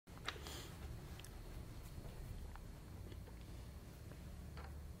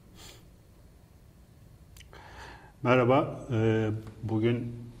Merhaba,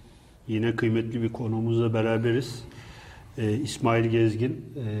 bugün yine kıymetli bir konuğumuzla beraberiz. İsmail Gezgin,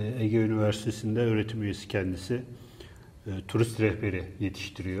 Ege Üniversitesi'nde öğretim üyesi kendisi. Turist rehberi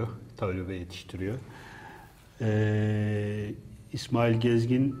yetiştiriyor, talebe yetiştiriyor. İsmail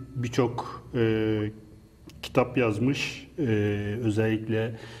Gezgin birçok kitap yazmış,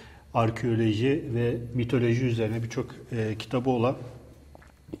 özellikle arkeoloji ve mitoloji üzerine birçok kitabı olan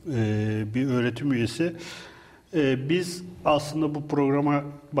bir öğretim üyesi. Biz aslında bu programa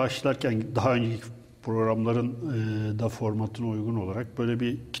başlarken daha önceki programların da formatına uygun olarak böyle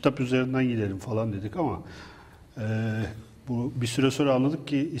bir kitap üzerinden gidelim falan dedik ama bu bir süre sonra anladık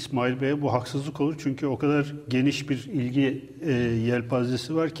ki İsmail Bey'e bu haksızlık olur. Çünkü o kadar geniş bir ilgi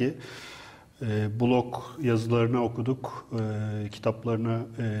yelpazesi var ki blog yazılarını okuduk, kitaplarını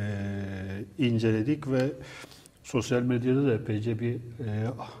inceledik ve sosyal medyada da epeyce bir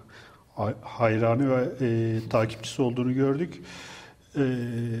hayranı ve takipçisi olduğunu gördük.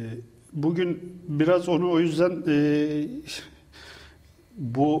 Bugün biraz onu o yüzden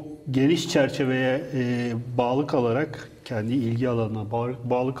bu geniş çerçeveye bağlı kalarak, kendi ilgi alanına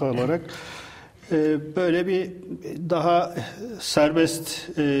bağlı kalarak böyle bir daha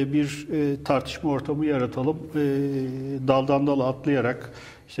serbest bir tartışma ortamı yaratalım. Daldan dala atlayarak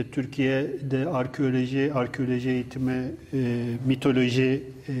işte Türkiye'de arkeoloji eğitimi,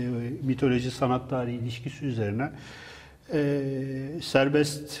 mitoloji sanat tarihi ilişkisi üzerine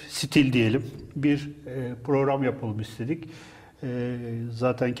serbest stil diyelim bir program yapalım istedik.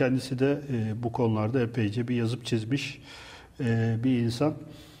 Zaten kendisi de bu konularda epeyce bir yazıp çizmiş bir insan.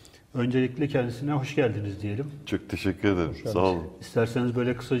 Öncelikle kendisine hoş geldiniz diyelim. Çok teşekkür ederim. Sağ olun. İsterseniz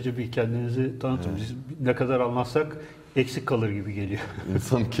böyle kısaca bir kendinizi tanıtın. Evet. Biz ne kadar anlatsak eksik kalır gibi geliyor.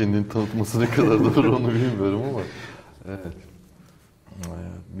 İnsan kendini tanıtması ne kadar doğru onu bilmiyorum ama. Evet.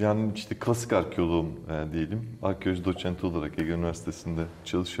 Yani işte klasik arkeoloğum diyelim. Arkeoloji doçenti olarak Ege Üniversitesi'nde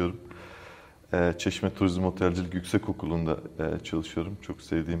çalışıyorum. Çeşme Turizm Otelcilik Yüksekokulu'nda çalışıyorum. Çok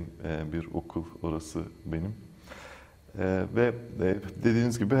sevdiğim bir okul orası benim. Ve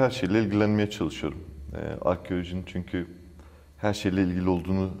dediğiniz gibi her şeyle ilgilenmeye çalışıyorum. Arkeolojinin çünkü her şeyle ilgili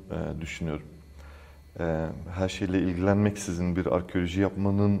olduğunu düşünüyorum. Her şeyle ilgilenmeksizin bir arkeoloji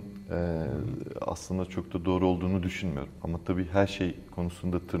yapmanın aslında çok da doğru olduğunu düşünmüyorum. Ama tabii her şey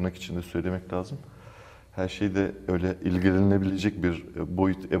konusunda tırnak içinde söylemek lazım. Her şey de öyle ilgilenebilecek bir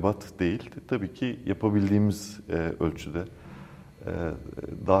boyut, ebat değil. Tabii ki yapabildiğimiz ölçüde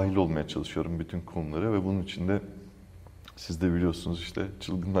dahil olmaya çalışıyorum bütün konulara ve bunun için de siz de biliyorsunuz işte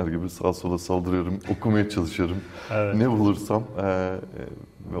çılgınlar gibi sağa sola saldırıyorum, okumaya çalışıyorum. Evet. Ne bulursam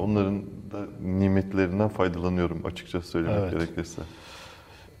ve onların da nimetlerinden faydalanıyorum açıkça söylemek gerekirse.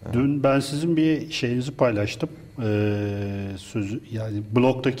 Dün ben sizin bir şeyinizi paylaştım. Yani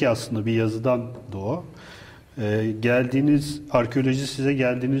blogdaki aslında bir yazıdan da o. Arkeoloji size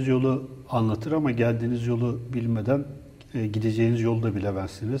geldiğiniz yolu anlatır ama geldiğiniz yolu bilmeden gideceğiniz yolu da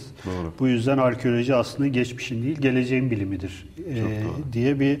bilemezsiniz. Doğru. Bu yüzden arkeoloji aslında geçmişin değil, geleceğin bilimidir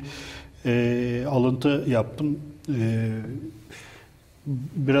diye bir alıntı yaptım.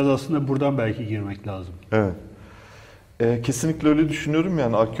 Biraz aslında buradan belki girmek lazım. Evet. Kesinlikle öyle düşünüyorum.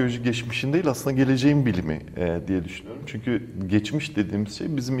 Yani arkeoloji geçmişin değil aslında geleceğin bilimi diye düşünüyorum. Çünkü geçmiş dediğimiz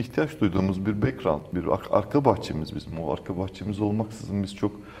şey bizim ihtiyaç duyduğumuz bir background, bir arka bahçemiz bizim. O arka bahçemiz olmaksızın biz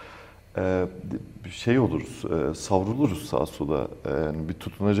çok şey oluruz, savruluruz sağa sola. Yani bir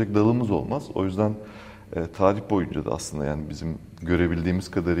tutunacak dalımız olmaz. O yüzden tarih boyunca da aslında yani bizim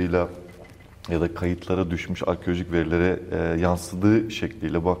görebildiğimiz kadarıyla ya da kayıtlara düşmüş arkeolojik verilere yansıdığı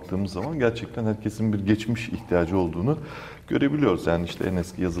şekliyle baktığımız zaman gerçekten herkesin bir geçmiş ihtiyacı olduğunu görebiliyoruz. Yani işte en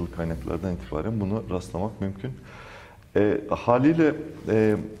eski yazılı kaynaklardan itibaren bunu rastlamak mümkün. Haliyle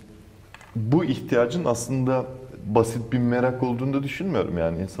bu ihtiyacın aslında basit bir merak olduğunu da düşünmüyorum.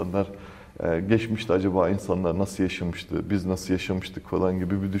 Yani insanlar geçmişte acaba insanlar nasıl yaşamıştı, biz nasıl yaşamıştık falan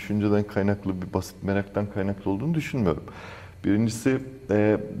gibi bir düşünceden kaynaklı, bir basit meraktan kaynaklı olduğunu düşünmüyorum. Birincisi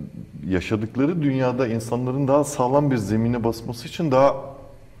yaşadıkları dünyada insanların daha sağlam bir zemine basması için daha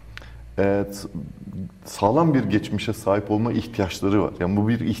sağlam bir geçmişe sahip olma ihtiyaçları var. Yani bu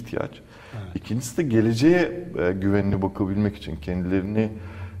bir ihtiyaç. Evet. İkincisi de geleceğe güvenli bakabilmek için kendilerini,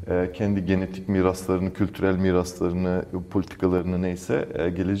 kendi genetik miraslarını, kültürel miraslarını, politikalarını neyse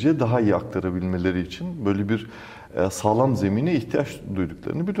geleceğe daha iyi aktarabilmeleri için böyle bir sağlam zemine ihtiyaç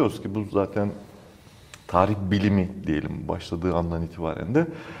duyduklarını biliyoruz ki bu zaten tarih bilimi diyelim başladığı andan itibaren de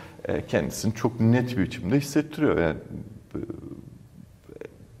kendisini çok net bir biçimde hissettiriyor.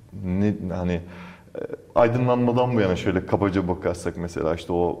 Yani aydınlanmadan bu yana şöyle kabaca bakarsak mesela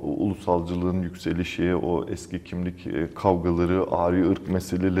işte o ulusalcılığın yükselişi, o eski kimlik kavgaları, ari ırk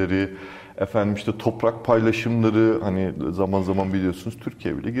meseleleri, efendim işte toprak paylaşımları, hani zaman zaman biliyorsunuz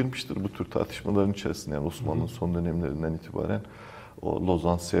Türkiye bile girmiştir bu tür tartışmaların içerisinde. Yani Osmanlı'nın son dönemlerinden itibaren o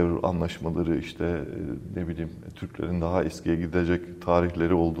Lozan-Sevr anlaşmaları, işte ne bileyim Türklerin daha eskiye gidecek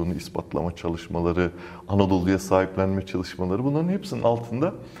tarihleri olduğunu ispatlama çalışmaları, Anadolu'ya sahiplenme çalışmaları, bunların hepsinin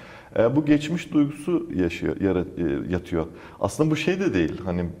altında bu geçmiş duygusu yatıyor. Aslında bu şey de değil,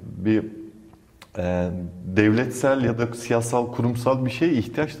 hani bir devletsel ya da siyasal, kurumsal bir şeye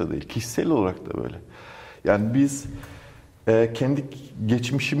ihtiyaç da değil. Kişisel olarak da böyle. Yani biz kendi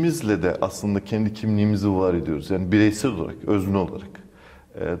geçmişimizle de aslında kendi kimliğimizi var ediyoruz. Yani bireysel olarak, özne olarak.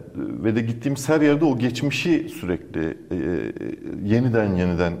 Ve de gittiğimiz her yerde o geçmişi sürekli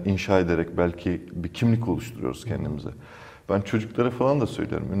yeniden inşa ederek belki bir kimlik oluşturuyoruz kendimize. Ben çocuklara falan da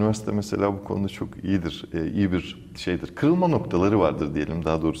söylüyorum. Üniversite mesela bu konuda çok iyidir, iyi bir şeydir. Kırılma noktaları vardır diyelim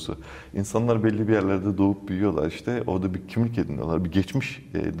daha doğrusu. İnsanlar belli bir yerlerde doğup büyüyorlar, işte orada bir kimlik ediniyorlar, bir geçmiş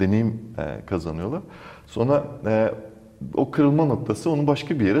deneyim kazanıyorlar. Sonra o kırılma noktası onu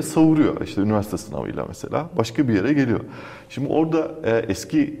başka bir yere savuruyor. İşte üniversite sınavıyla mesela başka bir yere geliyor. Şimdi orada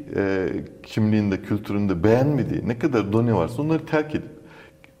eski kimliğinde, kültüründe beğenmediği ne kadar done varsa onları terk edip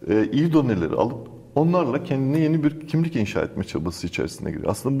iyi doneleri alıp onlarla kendine yeni bir kimlik inşa etme çabası içerisine giriyor.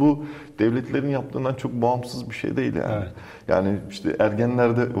 Aslında bu devletlerin yaptığından çok bağımsız bir şey değil yani. Evet. Yani işte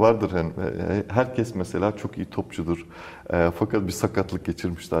ergenlerde vardır, yani herkes mesela çok iyi topçudur. Fakat bir sakatlık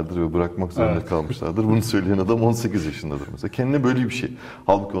geçirmişlerdir ve bırakmak zorunda kalmışlardır. Bunu söyleyen adam 18 yaşındadır mesela. Kendine böyle bir şey.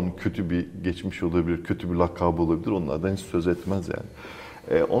 Halbuki onun kötü bir geçmiş olabilir, kötü bir lakabı olabilir. Onlardan hiç söz etmez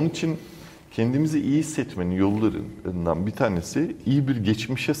yani. Onun için kendimizi iyi hissetmenin yollarından bir tanesi iyi bir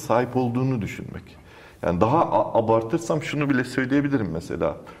geçmişe sahip olduğunu düşünmek. Yani daha abartırsam şunu bile söyleyebilirim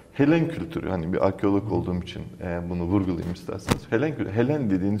mesela. Helen kültürü, hani bir arkeolog olduğum için bunu vurgulayayım isterseniz. Helen kültürü, Helen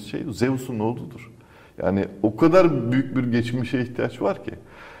dediğiniz şey Zeus'un oğludur. Yani o kadar büyük bir geçmişe ihtiyaç var ki.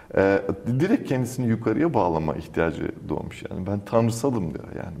 Direkt kendisini yukarıya bağlama ihtiyacı doğmuş. Yani ben tanrısalım diyor.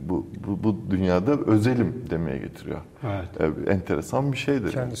 Yani bu dünyada özelim demeye getiriyor. Evet. Enteresan bir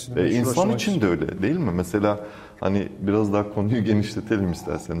şeydir. İnsan için de öyle değil mi? Mesela hani biraz daha konuyu genişletelim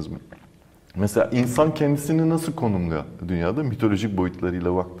isterseniz mi? Mesela insan kendisini nasıl konumluyor dünyada? Mitolojik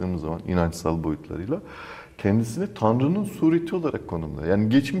boyutlarıyla baktığımız zaman, inançsal boyutlarıyla kendisini Tanrı'nın sureti olarak konumluyor. Yani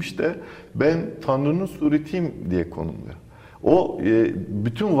geçmişte ben Tanrı'nın suretiyim diye konumluyor. O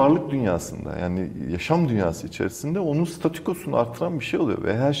bütün varlık dünyasında, yani yaşam dünyası içerisinde onun statükosunu artıran bir şey oluyor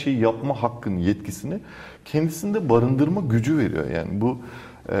ve her şeyi yapma hakkını, yetkisini kendisinde barındırma gücü veriyor. Yani bu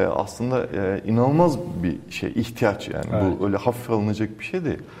aslında inanılmaz bir şey, ihtiyaç yani. Evet. Bu öyle hafife alınacak bir şey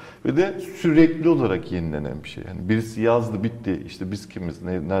değil. Ve de sürekli olarak yenilenen bir şey. Yani birisi yazdı, bitti, işte biz kimiz,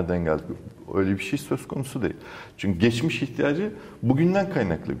 nereden geldik? Öyle bir şey söz konusu değil. Çünkü geçmiş ihtiyacı bugünden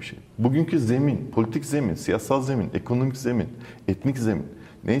kaynaklı bir şey. Bugünkü zemin, politik zemin, siyasal zemin, ekonomik zemin, etnik zemin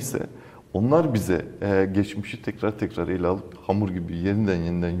neyse onlar bize geçmişi tekrar ele alıp hamur gibi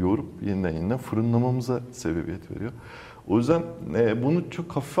yeniden yoğurup yeniden fırınlamamıza sebebiyet veriyor. O yüzden bunu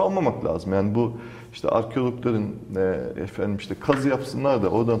çok hafife almamak lazım. Yani bu işte arkeologların efendim işte kazı yapsınlar da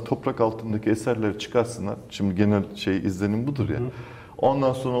oradan toprak altındaki eserleri çıkarsınlar. Şimdi genel izlenim budur ya.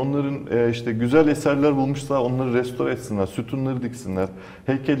 Ondan sonra onların işte güzel eserler bulmuşlar, onları restore etsinler, sütunları diksinler,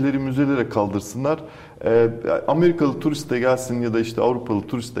 heykelleri müzelere kaldırsınlar. Amerikalı turist de gelsin ya da işte Avrupalı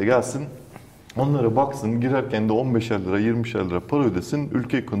turist de gelsin. Onlara baksın, girerken de 15'er lira, 20'şer lira para ödesin,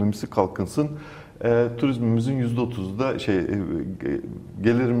 ülke ekonomisi kalkınsın. Turizmimizin %30'u da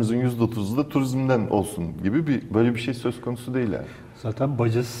gelirimizin %30'u da turizmden olsun gibi böyle bir şey söz konusu değil yani. Zaten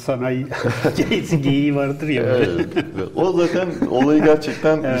bacası sanayi geyiği vardır ya. Evet. O zaten olayı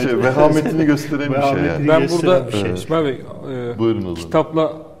gerçekten vehametini gösteren bir şey yani. Ben burada İsmail Bey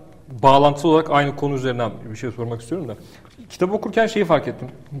kitapla bağlantılı olarak aynı konu üzerinden bir şey sormak istiyorum da. Kitap okurken şeyi fark ettim.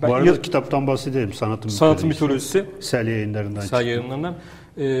 Bu arada kitaptan bahsedelim. Sanatın mitolojisi. Sel yayınlarından. Sel yayınlarından.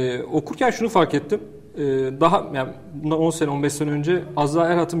 Okurken şunu fark ettim. Daha yani bundan 10 sene 15 sene önce Azra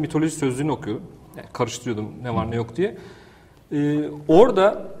Erhat'ın mitoloji sözlüğünü okuyordum. Yani karıştırıyordum ne var ne yok diye.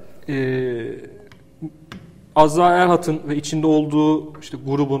 Orada Azra Erhat'ın ve içinde olduğu işte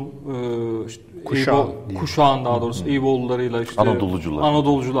grubun işte kuşağın daha doğrusu Eyüboğullarıyla işte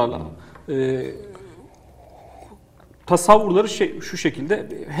Anadolucularla tasavvurları şu şekilde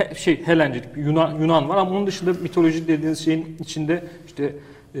Helencilik, Yunan var ama onun dışında mitoloji dediğiniz şeyin içinde işte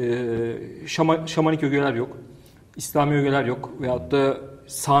şamanik ögeler yok, İslami ögeler yok veyahut da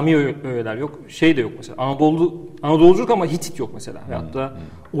Sami ögeler yok. Şey de yok mesela. Anadoluculuk ama Hitit yok mesela. Veyahut da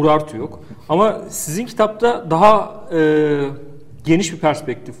Urartu yok. Ama sizin kitapta daha geniş bir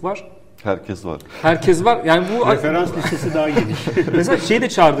perspektif var. Herkes var. Herkes var. Yani bu Referans listesi daha geniş. mesela şeyi de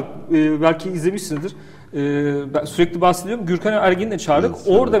çağırdık. Belki izlemişsinizdir. Ben sürekli bahsediyorum. Gürkan Ergin'i de çağırdık.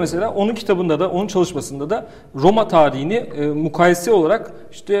 Evet, Orada mesela onun kitabında da, onun çalışmasında da Roma tarihini mukayese olarak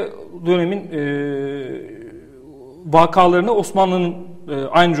işte dönemin vakalarını Osmanlı'nın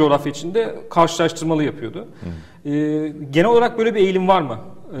aynı coğrafya içinde karşılaştırmalı yapıyordu. Genel olarak böyle bir eğilim var mı?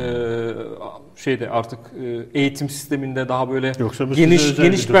 Şeyde artık eğitim sisteminde daha böyle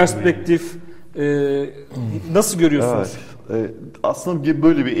geniş perspektif nasıl görüyorsunuz? Evet. Aslında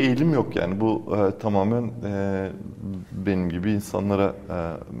böyle bir eğilim yok yani bu tamamen benim gibi insanlara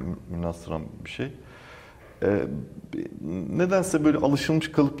münhasıran bir şey. Nedense böyle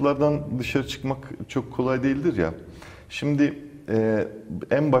alışılmış kalıplardan dışarı çıkmak çok kolay değildir ya. Şimdi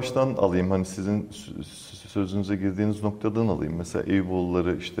en baştan alayım, hani sizin sözünüze girdiğiniz noktadan alayım. Mesela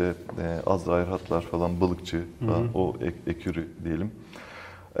Eyüboğulları, işte Azrailhatlar falan, balıkçı falan, o ekürü diyelim.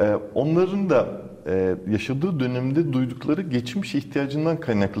 Onların da yaşadığı dönemde duydukları geçmiş ihtiyacından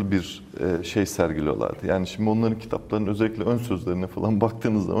kaynaklı bir şey sergiliyorlardı. Yani şimdi onların kitaplarının özellikle ön sözlerine falan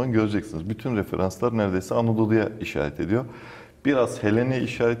baktığınız zaman göreceksiniz. Bütün referanslar neredeyse Anadolu'ya işaret ediyor. Biraz Helen'e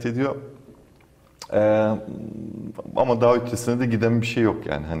işaret ediyor. Ama daha ötesine de giden bir şey yok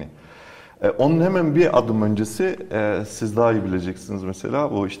yani hani. Onun hemen bir adım öncesi, siz daha iyi bileceksiniz mesela,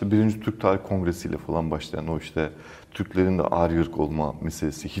 o işte 1. Türk Tarih Kongresi ile falan başlayan o işte Türklerin de Arya-ırk olma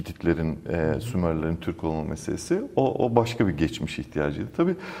meselesi, Hititlerin, Sümerlerin Türk olma meselesi, o başka bir geçmiş ihtiyacıydı.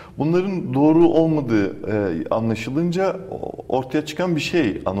 Tabii bunların doğru olmadığı anlaşılınca ortaya çıkan bir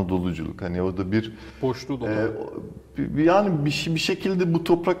şey Anadoluculuk. Hani orada bir boşluğu da yani bir şekilde bu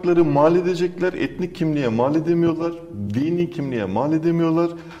toprakları mal edecekler, etnik kimliğe mal edemiyorlar, dini kimliğe mal edemiyorlar.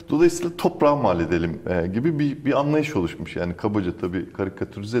 Dolayısıyla toprağa mal edelim gibi bir anlayış oluşmuş. Yani kabaca tabii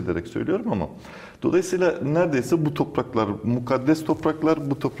karikatürize ederek söylüyorum ama. Dolayısıyla neredeyse bu topraklar, mukaddes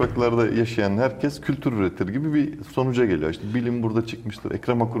topraklar, bu topraklarda yaşayan herkes kültür üretir gibi bir sonuca geliyor. İşte bilim burada çıkmıştır.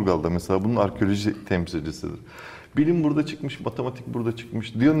 Ekrem Akurgal da mesela bunun arkeoloji temsilcisidir. Bilim burada çıkmış, matematik burada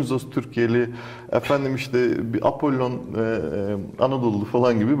çıkmış. Dionysos Türkiye'li, efendim işte bir Apollon Anadolu'lu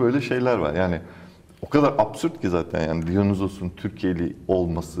falan gibi böyle şeyler var. Yani o kadar absürt ki zaten, yani Dionysos'un Türkiye'li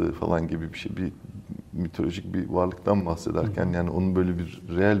olması falan gibi bir şey, bir mitolojik bir varlıktan bahsederken yani onu böyle bir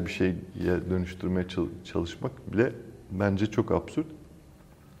reel bir şeye dönüştürmeye çalışmak bile bence çok absürt.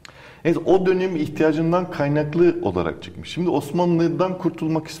 Evet, o dönem ihtiyacından kaynaklı olarak çıkmış. Şimdi Osmanlı'dan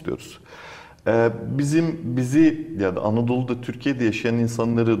kurtulmak istiyoruz. Bizi ya da Anadolu'da, Türkiye'de yaşayan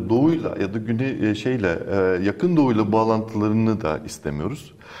insanları doğuyla ya da yakın doğuyla bağlantılarını da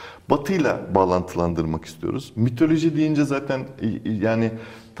istemiyoruz. Batı'yla bağlantılandırmak istiyoruz. Mitoloji deyince zaten yani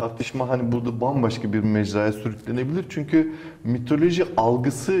tartışma hani burada bambaşka bir mecraya sürüklenebilir. Çünkü mitoloji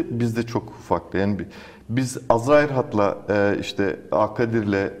algısı bizde çok farklı. Yani biz Azrailhat'la işte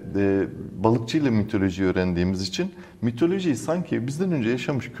Akadir'le balıkçıyla mitolojiyi öğrendiğimiz için mitolojiyi sanki bizden önce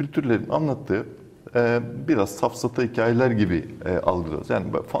yaşamış kültürlerin anlattığı biraz safsata hikayeler gibi algılıyoruz.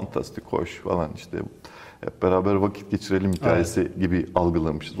 Yani böyle fantastik, hoş falan, işte hep beraber vakit geçirelim hikayesi gibi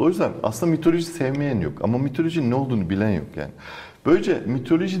algılamışız. O yüzden aslında mitoloji sevmeyen yok ama mitolojinin ne olduğunu bilen yok yani. Böylece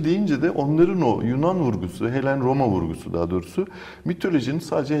mitoloji deyince de onların o Yunan vurgusu, Helen Roma vurgusu daha doğrusu, mitolojinin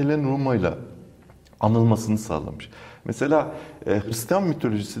sadece Helen Roma ile anılmasını sağlamış. Mesela Hristiyan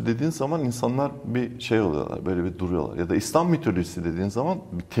mitolojisi dediğin zaman insanlar bir şey oluyorlar, böyle bir duruyorlar. Ya da İslam mitolojisi dediğin zaman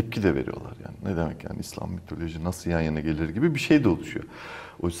bir tepki de veriyorlar yani. Ne demek yani İslam mitoloji nasıl yan yana gelir gibi bir şey de oluşuyor.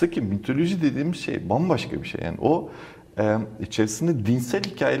 Oysa ki mitoloji dediğimiz şey bambaşka bir şey. Yani o içerisinde dinsel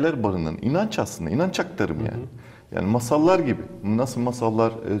hikayeler barınan inanç, aslında inanç aktarımı yani. Yani masallar gibi. Nasıl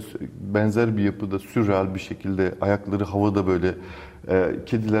masallar benzer bir yapıda, sürreal bir şekilde, ayakları havada böyle,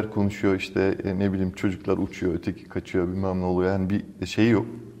 kediler konuşuyor, işte ne bileyim çocuklar uçuyor, öteki kaçıyor, bilmem ne oluyor. Yani bir şey yok.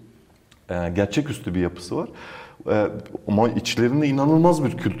 Gerçeküstü bir yapısı var. Ama içlerinde inanılmaz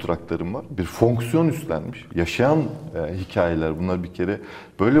bir kültür aktarım var. Bir fonksiyon üstlenmiş. Yaşayan hikayeler bunlar, bir kere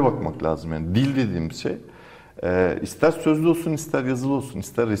böyle bakmak lazım. Yani dil dediğimiz şey ister sözlü olsun, ister yazılı olsun,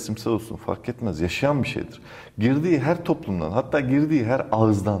 ister resimsel olsun fark etmez. Yaşayan bir şeydir. Girdiği her toplumdan, hatta girdiği her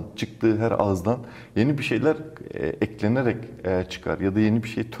ağızdan, çıktığı her ağızdan yeni bir şeyler eklenerek çıkar ya da yeni bir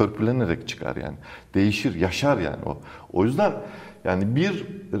şey törpülenerek çıkar yani. Değişir, yaşar yani o. O yüzden yani bir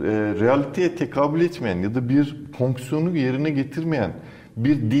realiteye tekabül etmeyen ya da bir fonksiyonu yerine getirmeyen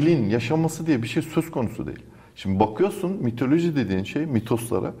bir dilin yaşaması diye bir şey söz konusu değil. Şimdi bakıyorsun mitoloji dediğin şey,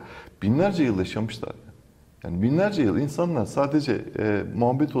 mitoslara binlerce yıl yaşamışlar. Yani binlerce yıl insanlar sadece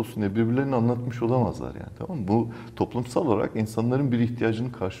muhabbet olsun diye birbirlerini anlatmış olamazlar yani, tamam mı? Bu toplumsal olarak insanların bir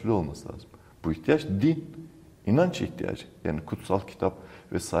ihtiyacını karşılıyor olması lazım. Bu ihtiyaç din, inanç ihtiyacı. Yani kutsal kitap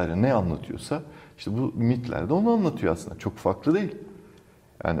vesaire ne anlatıyorsa işte bu mitler de onu anlatıyor aslında. Çok farklı değil.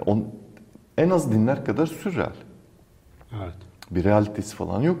 Yani en az dinler kadar sürreal. Evet. Bir realitesi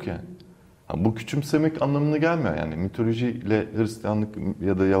falan yok yani. Bu küçümsemek anlamına gelmiyor yani. Mitolojiyle Hristiyanlık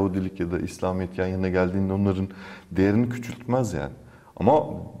ya da Yahudilik ya da İslamiyet yan yana geldiğinde onların değerini küçültmez yani. Ama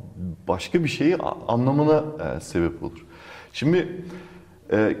başka bir şeyi anlamına sebep olur. Şimdi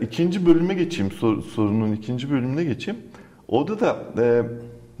ikinci bölüme geçeyim, sorunun ikinci bölümüne geçeyim. Orada da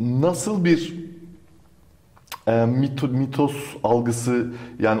nasıl bir mitos algısı,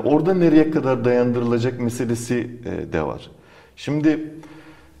 yani orada nereye kadar dayandırılacak meselesi de var. Şimdi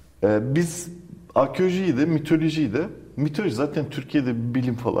biz arkeolojiyi de mitolojiyi de, mitoloji zaten Türkiye'de bir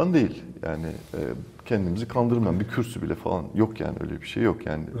bilim falan değil. Yani kendimizi kandırmayan bir kürsü bile falan yok yani, öyle bir şey yok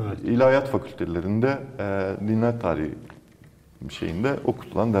yani. Evet. İlahiyat fakültelerinde dinler tarihi şeyinde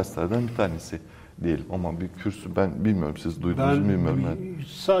okutulan derslerden bir tanesi diyelim, ama bir kürsü ben bilmiyorum, siz duydunuz mu bilmiyorum.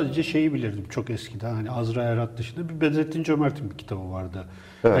 Sadece şeyi bilirdim çok eskiden, hani Azra Erat dışında bir Bedrettin Cömert'in bir kitabı vardı.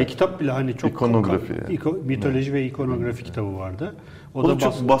 Evet. Yani kitap bile hani çok İkonografi mitoloji ve ikonografi kitabı vardı. O da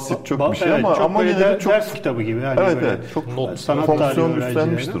çok basit çok bir şey ama yine de çok ders kitabı gibi yani, evet, böyle evet, çok not, sanat fonksiyon tarihi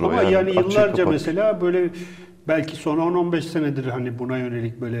üstlenmiştir o ama yani yıllarca kapat. mesela böyle belki son 10-15 senedir hani buna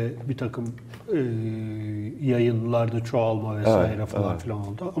yönelik böyle bir takım yayınlarda çoğalma vesaire Evet, falan evet. filan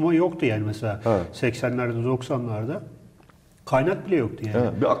oldu. Ama yoktu yani mesela Evet. 80'lerde 90'larda kaynak bile yoktu yani.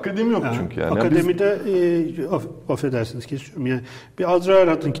 Evet, bir akademi yok çünkü yani. Akademide affedersiniz kesiyorum yani, bir Azra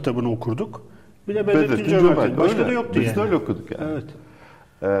Erat'ın kitabını okurduk. Bir de Bedrettin Cömert'in. Başka da yoktu Biz yani. de öyle okuduk yani. Evet.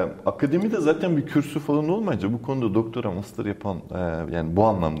 Akademide zaten bir kürsü falan olmayınca, bu konuda doktora, master yapan, yani bu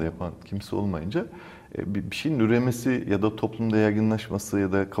anlamda yapan kimse olmayınca bir şeyin üremesi ya da toplumda yaygınlaşması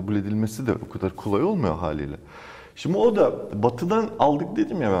ya da kabul edilmesi de o kadar kolay olmuyor haliyle. Şimdi o da batıdan aldık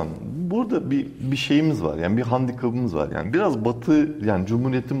dedim ya ben. Burada bir şeyimiz var. Yani bir handikapımız var. Yani biraz batı, yani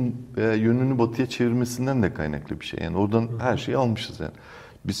Cumhuriyet'in yönünü batıya çevirmesinden de kaynaklı bir şey. Yani oradan her şeyi almışız yani.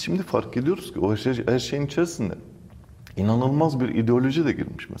 Biz şimdi fark ediyoruz ki o her şeyin içerisinde İnanılmaz bir ideoloji de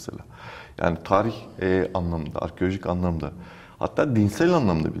girmiş mesela. Yani tarih anlamda, arkeolojik anlamda, hatta dinsel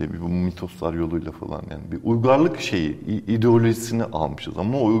anlamda bile bu mitoslar yoluyla falan, yani bir uygarlık şeyi, ideolojisini almışız.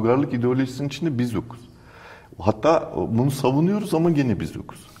 Ama o uygarlık ideolojisinin içinde biz yokuz. Hatta bunu savunuyoruz ama gene biz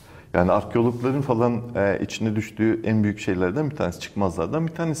yokuz. Yani arkeologların falan içine düştüğü en büyük şeylerden bir tanesi, çıkmazlardan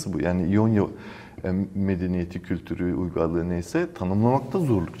bir tanesi bu. Yani İonya medeniyeti, kültürü, uygarlığı neyse tanımlamakta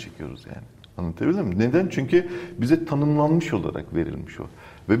zorluk çekiyoruz yani. Anlatabildim mi? Neden? Çünkü bize tanımlanmış olarak verilmiş o.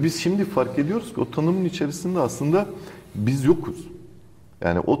 Ve biz şimdi fark ediyoruz ki o tanımın içerisinde aslında biz yokuz.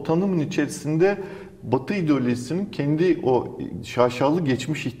 Yani o tanımın içerisinde Batı ideolojisinin kendi o şaşalı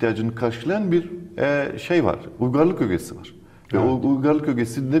geçmiş ihtiyacını karşılayan bir şey var. Uygarlık ögesi var. Ve evet. o uygarlık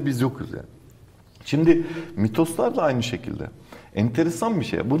ögesinde biz yokuz yani. Şimdi mitoslar da aynı şekilde. Enteresan bir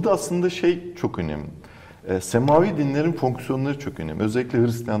şey. Burada aslında şey çok önemli. Semavi dinlerin fonksiyonları çok önemli. Özellikle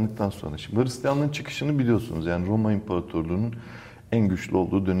Hristiyanlıktan sonra. Şimdi Hristiyanlığın çıkışını biliyorsunuz. Yani Roma İmparatorluğu'nun en güçlü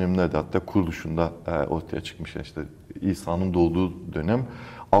olduğu dönemlerde, hatta kuruluşunda ortaya çıkmış. İşte İsa'nın doğduğu dönem,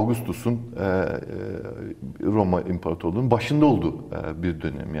 Augustus'un Roma İmparatorluğu'nun başında olduğu bir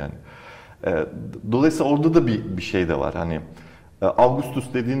dönem yani. Dolayısıyla orada da bir şey de var. Hani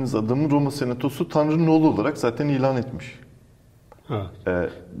Augustus dediğiniz adamın Roma Senatosu Tanrı'nın oğlu olarak zaten ilan etmiş.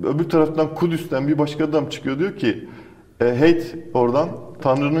 Evet. Öbür taraftan Kudüs'ten bir başka adam çıkıyor, diyor ki heyt oradan,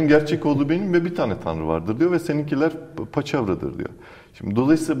 Tanrı'nın gerçek olduğu benim ve bir tane Tanrı vardır diyor ve seninkiler paçavradır diyor. Şimdi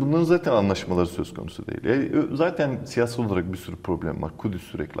dolayısıyla bunların zaten anlaşmaları söz konusu değil. Zaten siyasal olarak bir sürü problem var. Kudüs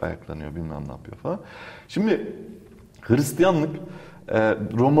sürekli ayaklanıyor, bilmem ne yapıyor falan. Şimdi Hristiyanlık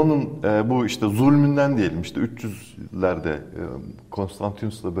Roma'nın bu işte zulmünden diyelim, işte 300'lerde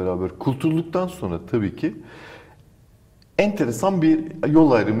Konstantinus'la beraber kurtulduktan sonra tabii ki enteresan bir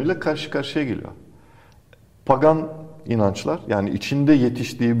yol ayrımıyla karşı karşıya geliyor. Pagan inançlar, yani içinde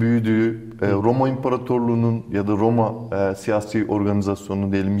yetiştiği, büyüdüğü Roma İmparatorluğu'nun ya da Roma siyasi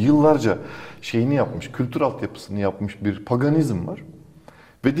organizasyonu diyelim, yıllarca şeyini yapmış, kültür altyapısını yapmış bir paganizm var.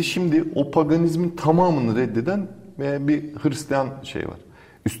 Ve de şimdi o paganizmin tamamını reddeden bir Hristiyan şey var.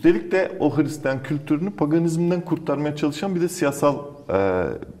 Üstelik de o Hristiyan kültürünü paganizmden kurtarmaya çalışan bir de siyasal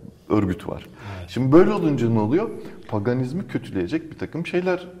örgüt var. Evet. Şimdi böyle olunca ne oluyor? Paganizmi kötüleyecek bir takım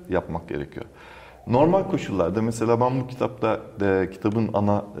şeyler yapmak gerekiyor. Normal koşullarda mesela ben bu kitapta kitabın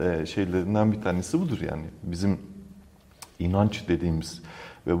ana şeylerinden bir tanesi budur yani. Bizim inanç dediğimiz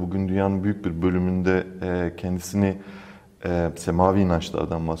ve bugün dünyanın büyük bir bölümünde kendisini semavi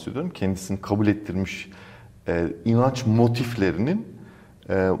inançlardan bahsediyorum. Kendisini kabul ettirmiş inanç motiflerinin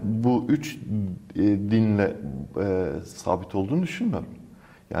bu üç dinle sabit olduğunu düşünmüyorum.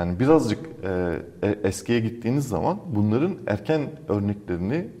 Yani birazcık eskiye gittiğiniz zaman bunların erken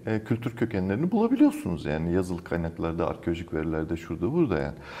örneklerini, kültür kökenlerini bulabiliyorsunuz. Yani yazılı kaynaklarda, arkeolojik verilerde, şurada burada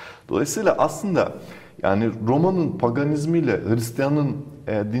yani. Dolayısıyla aslında yani Roma'nın paganizmiyle Hristiyan'ın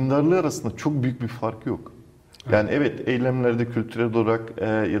dindarlığı arasında çok büyük bir fark yok. Yani evet eylemlerde kültürel olarak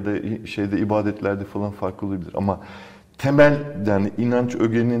ya da ibadetlerde falan fark olabilir ama temel yani inanç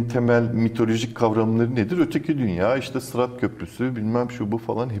ögenin temel mitolojik kavramları nedir? Öteki dünya, işte Sırat Köprüsü, bilmem şu bu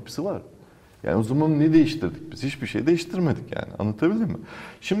falan hepsi var. Yani o zaman ne değiştirdik biz? Hiçbir şey değiştirmedik yani. Anlatabildim mi?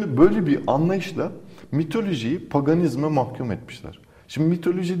 Şimdi böyle bir anlayışla mitolojiyi paganizme mahkum etmişler. Şimdi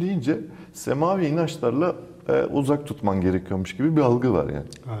mitoloji deyince semavi inançlarla uzak tutman gerekiyormuş gibi bir algı var yani.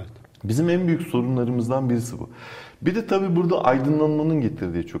 Evet. Bizim en büyük sorunlarımızdan birisi bu. Bir de tabii burada aydınlanmanın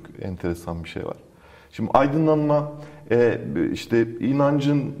getirdiği çok enteresan bir şey var. Şimdi aydınlanma işte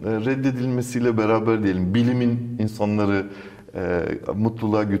inancın reddedilmesiyle beraber diyelim bilimin insanları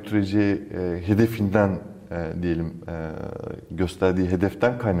mutluluğa götüreceği hedefinden diyelim gösterdiği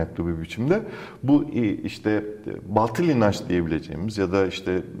hedeften kaynaklı bir biçimde bu işte batıl inanç diyebileceğimiz ya da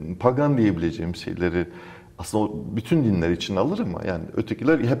işte pagan diyebileceğimiz şeyleri aslında o bütün dinler için alır ama yani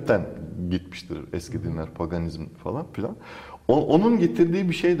ötekiler hepten gitmiştir eski dinler paganizm falan filan. Onun getirdiği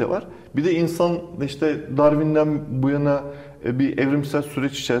bir şey de var. Bir de insan işte Darwin'den bu yana bir evrimsel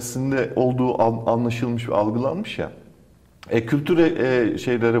süreç içerisinde olduğu anlaşılmış ve algılanmış ya. Kültür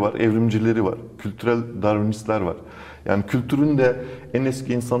şeyleri var, evrimcileri var, kültürel Darwinistler var. Yani kültürün de en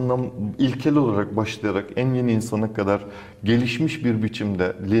eski insandan ilkel olarak başlayarak en yeni insana kadar gelişmiş bir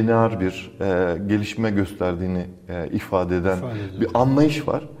biçimde lineer bir gelişme gösterdiğini ifade eden bir anlayış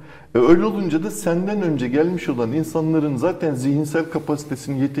var. Öyle olunca da senden önce gelmiş olan insanların zaten zihinsel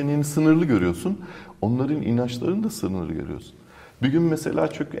kapasitesini, yeteneğini sınırlı görüyorsun. Onların inançlarını da sınırlı görüyorsun. Bir gün mesela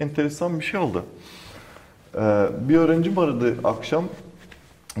çok enteresan bir şey oldu. Bir öğrencim aradı akşam.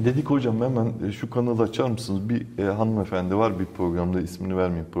 Dedik hocam hemen şu kanalı açar mısınız? Bir hanımefendi var bir programda, ismini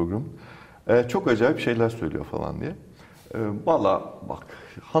vermeyeyim program. Çok acayip şeyler söylüyor falan diye. Valla bak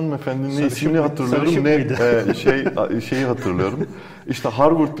hanımefendinin ne ismini hatırlıyorum ne şeyi hatırlıyorum. İşte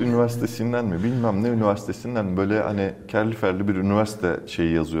Harvard Üniversitesi'nden mi bilmem ne üniversitesinden mi böyle hani kerli ferli bir üniversite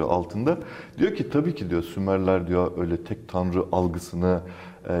şeyi yazıyor altında. Diyor ki tabii ki diyor Sümerler diyor öyle tek tanrı algısını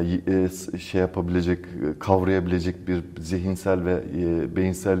şey yapabilecek, kavrayabilecek bir zihinsel ve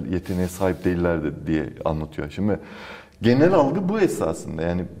beyinsel yeteneğe sahip değillerdi diye anlatıyor. Şimdi genel algı bu esasında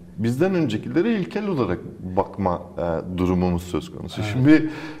yani bizden öncekilere ilkel olarak bakma durumumuz söz konusu. Evet. Şimdi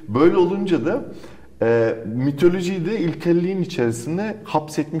böyle olunca da mitolojiyi de ilkelliğin içerisine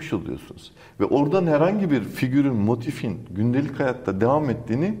hapsetmiş oluyorsunuz. Ve oradan herhangi bir figürün, motifin gündelik hayatta devam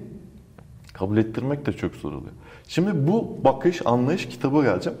ettiğini kabul ettirmek de çok zor oluyor. Şimdi bu bakış, anlayış kitaba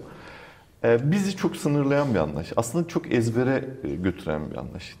geleceğim. Bizi çok sınırlayan bir anlayış. Aslında çok ezbere götüren bir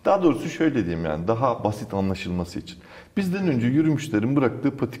anlayış. Daha doğrusu şöyle diyeyim yani daha basit anlaşılması için. Bizden önce yürümüşlerin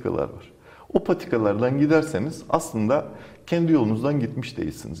bıraktığı patikalar var. O patikalardan giderseniz aslında kendi yolunuzdan gitmiş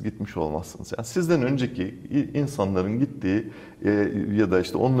değilsiniz, gitmiş olmazsınız. Yani sizden önceki insanların gittiği ya da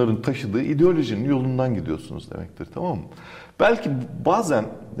işte onların taşıdığı ideolojinin yolundan gidiyorsunuz demektir, tamam mı? Belki bazen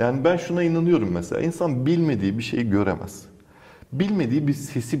yani ben şuna inanıyorum mesela insan bilmediği bir şeyi göremez. Bilmediği bir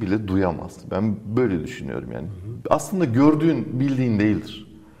sesi bile duyamaz. Ben böyle düşünüyorum yani. Aslında gördüğün bildiğin değildir.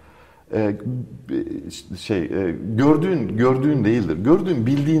 Gördüğün değildir. Gördüğün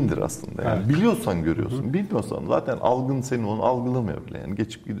bildiğindir aslında. Yani. Evet. Biliyorsan görüyorsun. Bilmiyorsan zaten algın senin onu algılamıyor bile yani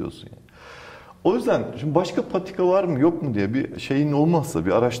geçip gidiyorsun yani. O yüzden şimdi başka patika var mı yok mu diye bir şeyin olmazsa,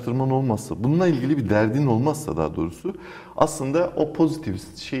 bir araştırman olmazsa, bununla ilgili bir derdin olmazsa daha doğrusu aslında o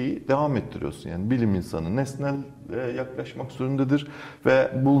pozitivist şeyi devam ettiriyorsun. Yani bilim insanı nesnel yaklaşmak zorundadır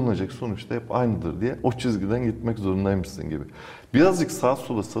ve bulunacak sonuçta hep aynıdır diye o çizgiden gitmek zorundaymışsın gibi. Birazcık sağa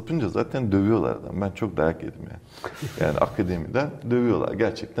sola sapınca zaten dövüyorlar. Ben çok dayak yedim yani. Yani akademiden dövüyorlar.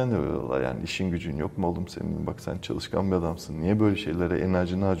 Gerçekten dövüyorlar. Yani işin gücün yok mu oğlum senin? Bak sen çalışkan bir adamsın. Niye böyle şeylere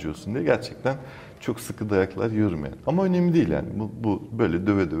enerjini harcıyorsun diye gerçekten çok sıkı dayaklar yiyorum yani. Ama önemli değil yani. Bu böyle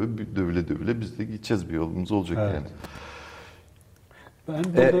dövüle biz de gideceğiz bir yolumuz olacak evet.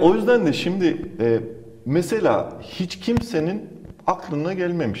 Yani. O yüzden de şimdi mesela hiç kimsenin aklına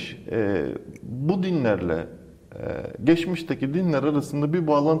gelmemiş. Bu dinlerle geçmişteki dinler arasında bir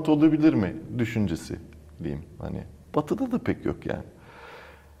bağlantı olabilir mi düşüncesi diyeyim. Hani Batı'da da pek yok yani.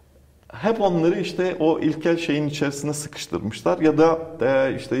 Hep onları işte o ilkel şeyin içerisine sıkıştırmışlar ya da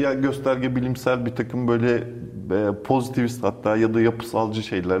işte ya gösterge bilimsel bir takım böyle pozitivist hatta ya da yapısalcı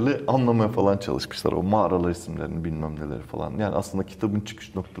şeylerle anlamaya falan çalışmışlar. O mağaralar isimlerini bilmem neleri falan. Yani aslında kitabın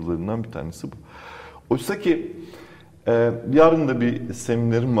çıkış noktalarından bir tanesi bu. Oysa ki Yarın da bir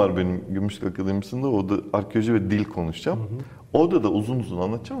seminerim var benim Gümüşlük Akademisi'nde. Orada arkeoloji ve dil konuşacağım. Orada da uzun uzun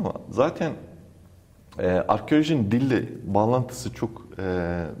anlatacağım ama zaten arkeolojinin dille bağlantısı çok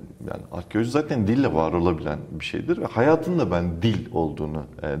yani arkeoloji zaten dille var olabilen bir şeydir ve hayatın da ben dil olduğunu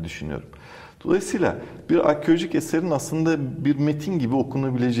düşünüyorum. Dolayısıyla bir arkeolojik eserin aslında bir metin gibi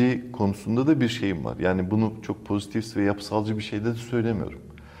okunabileceği konusunda da bir şeyim var. Yani bunu çok pozitif ve yapısalcı bir şeyde de söylemiyorum.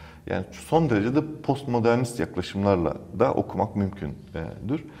 Yani son derece de postmodernist yaklaşımlarla da okumak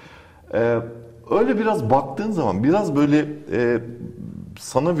mümkündür. Öyle biraz baktığın zaman biraz böyle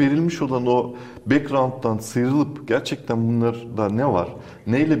sana verilmiş olan o background'dan sıyrılıp gerçekten bunlarda ne var,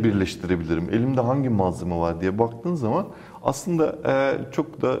 neyle birleştirebilirim, elimde hangi malzeme var diye baktığın zaman aslında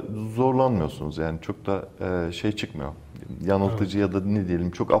çok da zorlanmıyorsunuz. Yani çok da şey çıkmıyor. Yanıltıcı ya da ne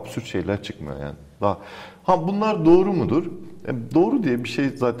diyelim çok absürt şeyler çıkmıyor yani. Bunlar doğru mudur? Doğru diye bir şey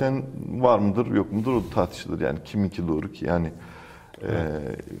zaten var mıdır yok mudur o tartışılır. Yani kiminki doğru ki yani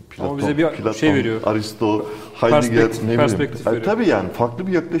Ama bize bir şey veriyor. Aristo, Heidegger ne perspektif bileyim. veriyor. Tabii yani farklı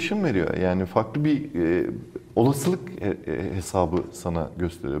bir yaklaşım veriyor. Yani farklı bir olasılık hesabı sana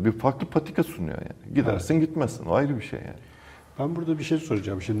gösteriyor. Bir farklı patika sunuyor yani. Gidersin gitmezsin. O ayrı bir şey yani. Ben burada bir şey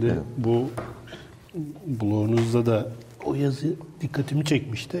soracağım. Şimdi bu blogunuzda da o yazı dikkatimi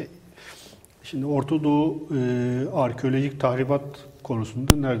çekmişti. Şimdi Orta Doğu arkeolojik tahribat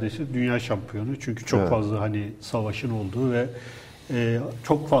konusunda neredeyse dünya şampiyonu. Çünkü çok fazla hani savaşın olduğu ve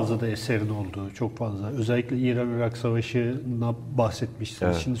çok fazla da eserin olduğu, çok fazla. Özellikle İran-Irak Savaşı'na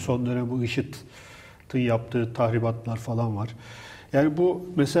bahsetmişsiniz. Evet. Şimdi son dönem bu IŞİD'in yaptığı tahribatlar falan var. Yani bu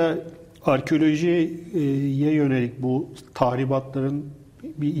mesela arkeolojiye yönelik bu tahribatların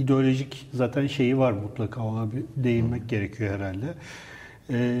bir ideolojik zaten şeyi var mutlaka. Ona bir değinmek gerekiyor herhalde.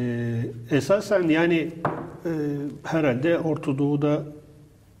 Esasen yani herhalde Orta Doğu'da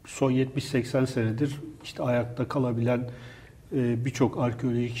son 70-80 senedir işte ayakta kalabilen birçok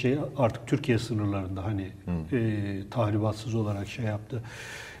arkeolojik şey artık Türkiye sınırlarında hani tahribatsız olarak şey yaptı.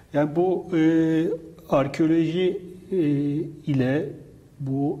 Yani bu arkeoloji ile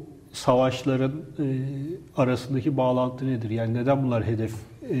bu savaşların arasındaki bağlantı nedir? Yani neden bunlar hedef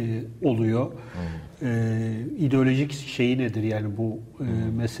oluyor? İdeolojik şeyi nedir yani bu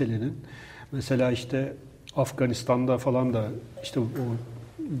meselenin? Mesela işte Afganistan'da falan da işte o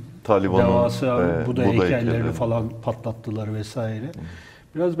Taliban'ın devasa Buda heykellerini heykelleri falan patlattılar vesaire.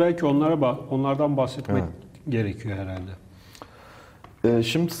 Biraz belki onlardan bahsetmek gerekiyor herhalde.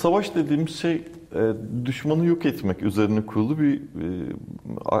 Şimdi savaş dediğimiz şey düşmanı yok etmek üzerine kurulu bir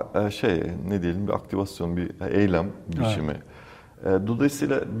şey ne diyelim bir aktivasyon, bir eylem biçimi.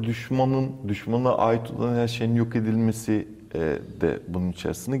 Dolayısıyla düşmana ait olan her şeyin yok edilmesi de bunun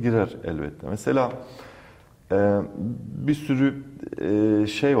içerisine girer elbette. Mesela bir sürü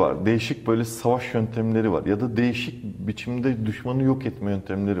şey var, değişik böyle savaş yöntemleri var ya da değişik biçimde düşmanı yok etme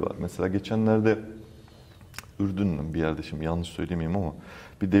yöntemleri var. Mesela geçenlerde Ürdün'ün bir yerde, şimdi yanlış söylemeyeyim ama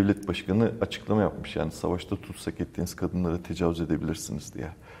bir devlet başkanı açıklama yapmış. Yani savaşta tutsak ettiğiniz kadınlara tecavüz edebilirsiniz diye.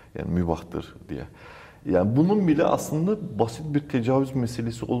 Yani mübahtır diye. Yani bunun bile aslında basit bir tecavüz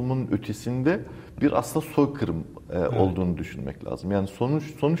meselesi olmanın ötesinde bir aslında soykırım olduğunu düşünmek lazım. Yani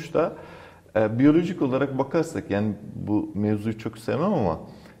sonuçta biyolojik olarak bakarsak, yani bu mevzuyu çok sevmem ama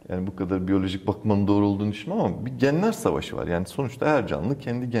yani bu kadar biyolojik bakmanın doğru olduğunu düşünmem ama bir genler savaşı var. Yani sonuçta her canlı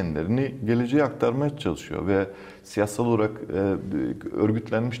kendi genlerini geleceğe aktarmaya çalışıyor ve siyasal olarak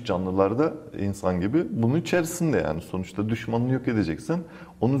örgütlenmiş canlılar da insan gibi bunun içerisinde. Yani sonuçta düşmanını yok edeceksen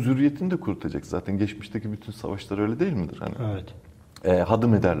onun zürriyetini de kurtaracaksın. Zaten geçmişteki bütün savaşlar öyle değil midir? Hani? Evet.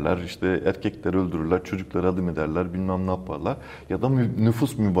 Hadım ederler, işte erkekleri öldürürler, çocukları hadım ederler, bilmem ne yaparlar. Ya da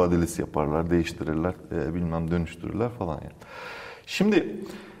nüfus mübadelesi yaparlar, değiştirirler, bilmem dönüştürürler falan yani. Şimdi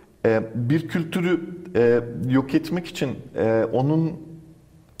bir kültürü yok etmek için onun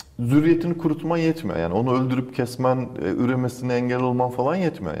zürriyetini kurutman yetmiyor. Yani onu öldürüp kesmen, üremesine engel olman falan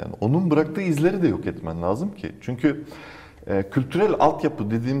yetmiyor. Yani onun bıraktığı izleri de yok etmen lazım ki. Çünkü kültürel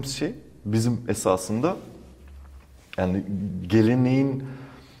altyapı dediğimiz şey bizim esasında yani geleneğin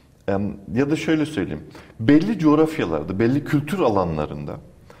ya da şöyle söyleyeyim, belli coğrafyalarda, belli kültür alanlarında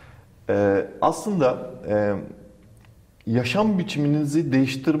aslında yaşam biçiminizi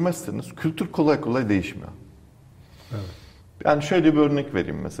değiştirmezseniz kültür kolay kolay değişmiyor. Evet. Yani şöyle bir örnek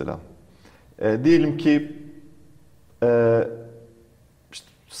vereyim mesela. Diyelim ki işte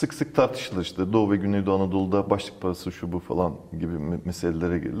sık sık tartışılır, işte Doğu ve Güneydoğu Anadolu'da başlık parası şu bu falan gibi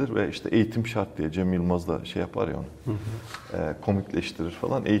meselelere girilir ve işte eğitim şart diye Cem Yılmaz da şey yapar ya onu, komikleştirir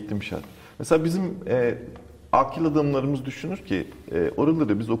falan, eğitim şart. Mesela bizim akil adamlarımız düşünür ki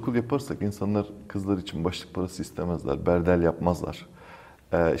oraları biz okul yaparsak insanlar kızlar için başlık parası istemezler, berdel yapmazlar.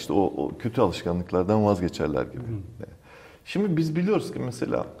 işte o kötü alışkanlıklardan vazgeçerler gibi. Şimdi biz biliyoruz ki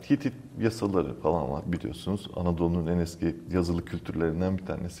mesela Hitit yasaları falan var biliyorsunuz. Anadolu'nun en eski yazılı kültürlerinden bir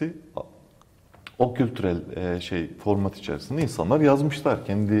tanesi. O kültürel format içerisinde insanlar yazmışlar.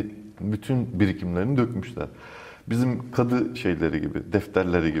 Kendi bütün birikimlerini dökmüşler. Bizim kadı şeyleri gibi,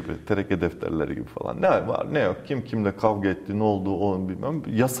 defterleri gibi, tereke defterleri gibi falan. Ne var ne yok, kim kimle kavga etti, ne oldu onu bilmem.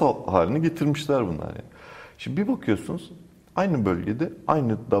 Yasal halini getirmişler bunlar yani. Şimdi bir bakıyorsunuz aynı bölgede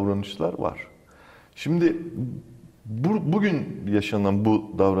aynı davranışlar var. Şimdi bugün yaşanan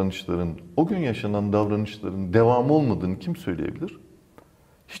bu davranışların, o gün yaşanan davranışların devamı olmadığını kim söyleyebilir?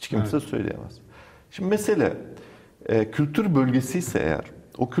 Hiç kimse söyleyemez. Şimdi mesele kültür bölgesi ise eğer,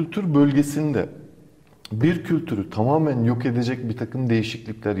 o kültür bölgesinde bir kültürü tamamen yok edecek bir takım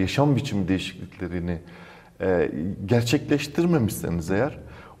değişiklikler, yaşam biçimi değişikliklerini gerçekleştirmemişseniz eğer,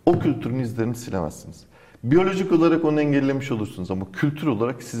 o kültürün izlerini silemezsiniz. Biyolojik olarak onu engellemiş olursunuz ama kültür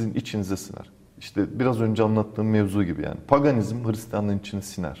olarak sizin içinize siner. İşte biraz önce anlattığım mevzu gibi yani. Paganizm Hristiyanlığın içine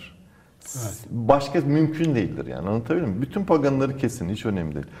siner. Evet. Başka mümkün değildir yani, anlatabiliyor muyum? Bütün paganları kesin, hiç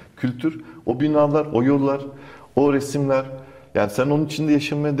önemli değil. Kültür, o binalar, o yollar, o resimler, yani sen onun içinde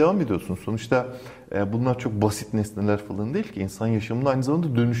yaşamaya devam ediyorsun. Sonuçta bunlar çok basit nesneler falan değil ki. İnsan yaşamını aynı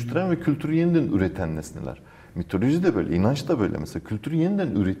zamanda dönüştüren ve kültürü yeniden üreten nesneler. Mitoloji de böyle, inanç da böyle. Mesela kültürü yeniden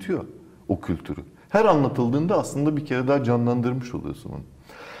üretiyor o kültürü. Her anlatıldığında aslında bir kere daha canlandırmış oluyorsun onu.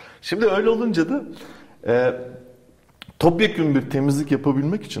 Şimdi öyle olunca da topyekün bir temizlik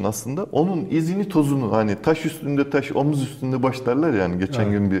yapabilmek için aslında onun izini tozunu, hani taş üstünde taş, omuz üstünde baş derler yani.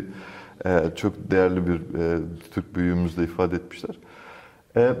 Geçen gün bir çok değerli bir Türk büyüğümüz de ifade etmişler.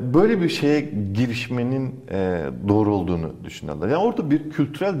 Böyle bir şeye girişmenin doğru olduğunu düşünüyorlar. Yani orada bir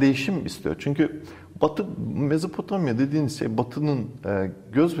kültürel değişim istiyor. Çünkü Batı, Mezopotamya dediğiniz şey Batı'nın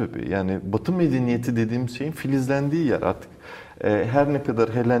göz bebeği. Yani Batı medeniyeti dediğimiz şeyin filizlendiği yer artık. Her ne kadar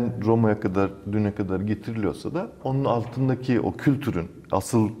Helen Roma'ya kadar, düne kadar getiriliyorsa da onun altındaki o kültürün,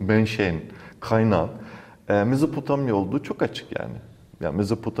 asıl menşein, kaynağın Mezopotamya olduğu çok açık yani. Yani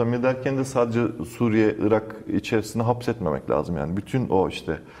Mezopotamya derken de sadece Suriye, Irak içerisinde hapsetmemek lazım yani. Bütün o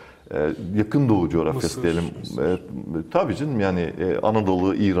işte yakın doğu coğrafyası diyelim. Tabii canım yani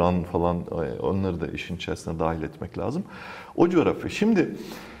Anadolu, İran falan onları da işin içerisine dahil etmek lazım. O coğrafya. Şimdi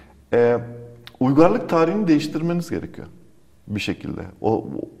uygarlık tarihini değiştirmeniz gerekiyor bir şekilde. O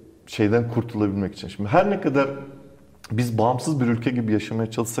şeyden kurtulabilmek için. Şimdi her ne kadar biz bağımsız bir ülke gibi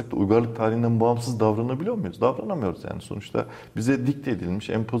yaşamaya çalışsak da uygarlık tarihinden bağımsız davranabiliyor muyuz? Davranamıyoruz yani. Sonuçta bize dikte edilmiş,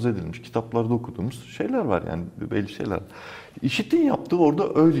 empoze edilmiş, kitaplarda okuduğumuz şeyler var yani, belli şeyler. IŞİD'in yaptığı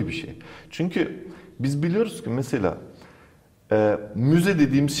orada öyle bir şey. Çünkü biz biliyoruz ki mesela müze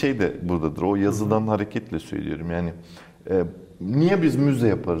dediğimiz şey de buradadır. O yazıdan hareketle söylüyorum yani. Niye biz müze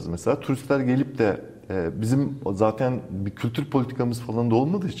yaparız mesela? Turistler gelip de bizim zaten bir kültür politikamız falan da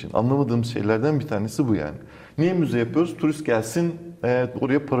olmadığı için anlamadığımız şeylerden bir tanesi bu yani. Niye müze yapıyoruz? Turist gelsin,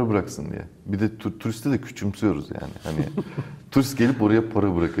 oraya para bıraksın diye. Bir de turisti de küçümsüyoruz yani. Hani turist gelip oraya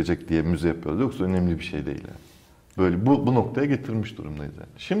para bırakacak diye müze yapıyoruz. Yoksa önemli bir şey değil yani. Böyle bu noktaya getirmiş durumdayız yani.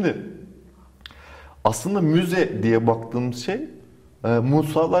 Şimdi aslında müze diye baktığımız şey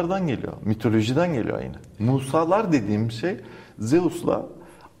Musalardan geliyor. Mitolojiden geliyor yine. Musalar dediğim şey Zeus'la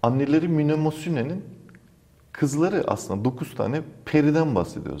anneleri Mnemosyne'nin kızları, aslında 9 tane periden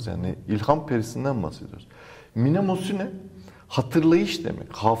bahsediyoruz. Yani ilham perisinden bahsediyoruz. Mnemosyne hatırlayış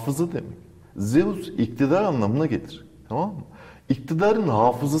demek, hafıza demek. Zeus iktidar anlamına gelir. Tamam mı? İktidarın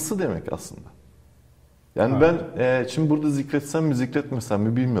hafızası demek aslında. Yani ben şimdi burada zikretsem mi zikretmesem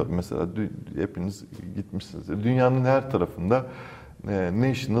mi bilmiyorum. Mesela hepiniz gitmişsiniz. Dünyanın her tarafında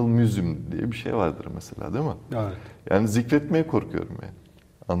National Museum diye bir şey vardır mesela, değil mi? Evet. Yani zikretmeye korkuyorum yani.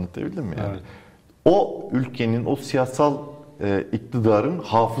 Anlatabildim mi yani? Evet. O ülkenin, o siyasal iktidarın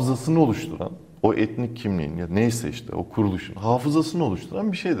hafızasını oluşturan, o etnik kimliğin ya neyse işte o kuruluşun hafızasını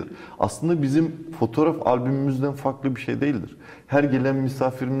oluşturan bir şeydir. Aslında bizim fotoğraf albümümüzden farklı bir şey değildir. Her gelen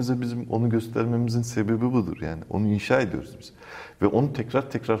misafirimize bizim onu göstermemizin sebebi budur yani. Onu inşa ediyoruz biz. Ve onu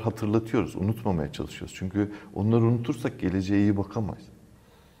tekrar tekrar hatırlatıyoruz, unutmamaya çalışıyoruz. Çünkü onları unutursak geleceğe iyi bakamayız.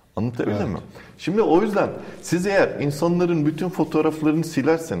 Anlatabildim mi? Şimdi o yüzden siz eğer insanların bütün fotoğraflarını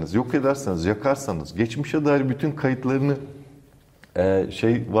silerseniz, yok ederseniz, yakarsanız, geçmişe dair bütün kayıtlarını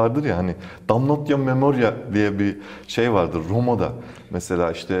şey vardır ya hani damnatio memoria diye bir şey vardır Roma'da.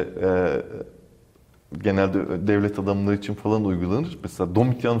 Mesela işte genelde devlet adamları için falan uygulanır. Mesela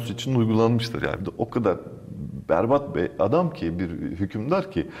Domitianus için uygulanmıştır yani. O kadar berbat bir adam ki, bir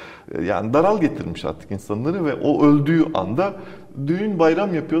hükümdar ki yani daral getirmiş artık insanları ve o öldüğü anda düğün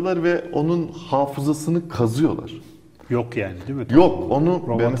bayram yapıyorlar ve onun hafızasını kazıyorlar. Yok yani değil mi? Yok. Onu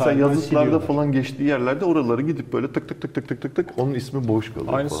Roma mesela tarihinden yazıtlarda siliyorlar. falan geçtiği yerlerde oraları gidip böyle tık tık tık tık tık tık tık onun ismi boş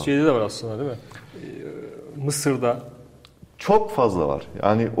kalıyor Aynısı falan. şeyde de var aslında değil mi? Mısır'da. Çok fazla var.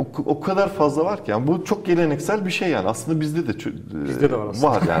 Yani o kadar fazla var ki. Yani bu çok geleneksel bir şey yani. Aslında bizde de Bizde de var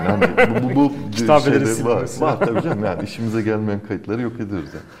aslında. var yani. Hani bu Kitabeleri şeyde var. silmesi. Var tabii canım. Yani işimize gelmeyen kayıtları yok ediyoruz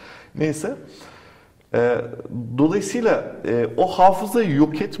yani. Neyse. Dolayısıyla o hafızayı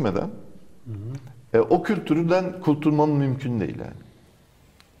yok etmeden o kültürden kurtulman mümkün değil yani.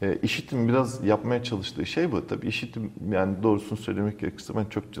 İşitim biraz yapmaya çalıştığı şey bu. Tabii işitim yani doğrusunu söylemek gerekirse ben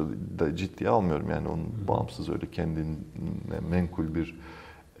çok da ciddiye almıyorum. Yani onun bağımsız öyle kendine menkul bir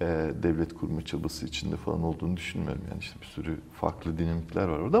devlet kurma çabası içinde falan olduğunu düşünmüyorum. Yani işte bir sürü farklı dinamikler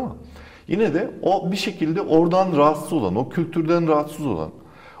var orada ama yine de o bir şekilde oradan rahatsız olan, o kültürden rahatsız olan,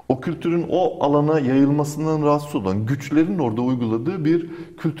 o kültürün o alana yayılmasından rahatsız olan güçlerin orada uyguladığı bir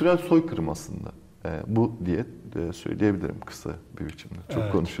kültürel soykırım aslında. Bu diye söyleyebilirim kısa bir biçimde.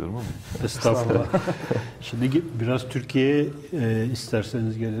 Çok konuşuyorum ama. Estağfurullah. Şimdi biraz Türkiye'ye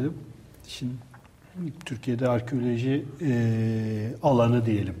isterseniz gelelim. Şimdi Türkiye'de arkeoloji alanı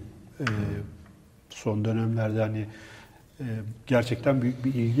diyelim. Son dönemlerde hani gerçekten büyük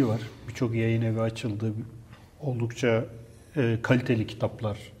bir ilgi var. Birçok yayın evi açıldı. Oldukça kaliteli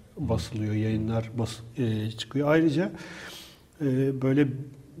kitaplar basılıyor, yayınlar çıkıyor. Ayrıca böyle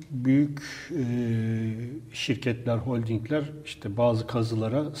büyük şirketler, holdingler işte bazı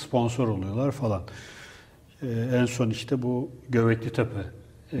kazılara sponsor oluyorlar falan. En son işte bu Göbeklitepe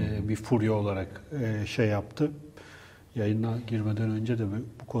bir furya olarak şey yaptı. Yayına girmeden önce de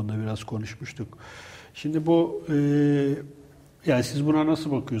bu konuda biraz konuşmuştuk. Şimdi bu yani siz buna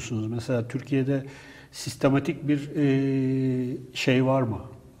nasıl bakıyorsunuz? Mesela Türkiye'de sistematik bir şey var mı?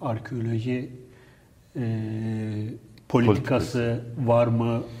 Arkeoloji politikası var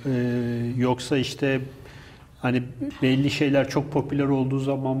mı? Yoksa işte hani belli şeyler çok popüler olduğu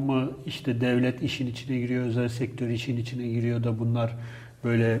zaman mı işte devlet işin içine giriyor, özel sektör işin içine giriyor da bunlar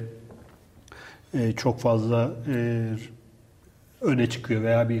böyle çok fazla öne çıkıyor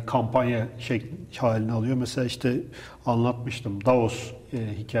veya bir kampanya halini alıyor. Mesela işte anlatmıştım Davos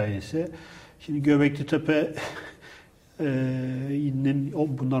hikayesi. Şimdi Göbeklitepe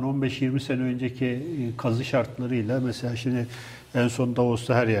bundan 15-20 sene önceki kazı şartlarıyla mesela şimdi en son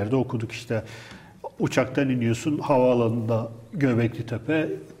Davos'ta her yerde okuduk işte uçaktan iniyorsun havaalanında Göbeklitepe,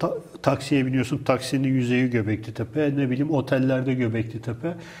 taksiye biniyorsun taksinin yüzeyi Göbeklitepe, ne bileyim otellerde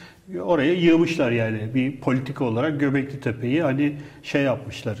Göbeklitepe. Oraya yığmışlar yani bir politika olarak Göbeklitepe'yi hani şey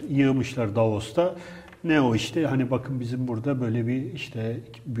yapmışlar, yığmışlar Davos'ta. Ne o işte hani bakın bizim burada böyle bir işte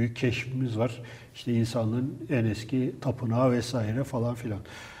büyük keşfimiz var. İşte insanlığın en eski tapınağı vesaire falan filan.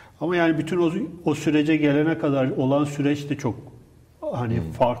 Ama yani bütün o sürece gelene kadar olan süreç de çok hani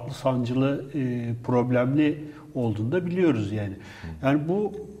farklı, sancılı, problemli olduğunu da biliyoruz yani. Yani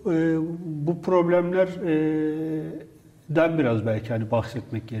bu problemler den biraz belki hani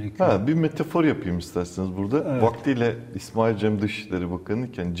bahsetmek gerekiyor. Bir metafor yapayım isterseniz burada. Evet. Vaktiyle İsmail Cem Dışişleri Bakanı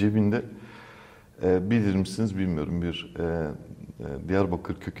iken cebinde bilir misiniz bilmiyorum bir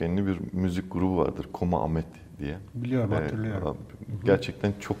Diyarbakır kökenli bir müzik grubu vardır. Koma Ahmet diye. Biliyorum, hatırlıyorum.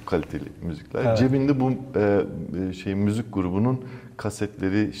 Gerçekten çok kaliteli müzikler. Evet. Cebinde bu müzik grubunun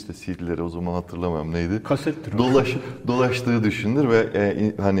kasetleri işte CD'leri o zaman hatırlamam neydi. Kasettir. Dolaştığı düşünülür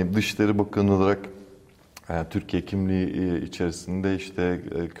ve hani Dışişleri Bakanı olarak Türkiye kimliği içerisinde işte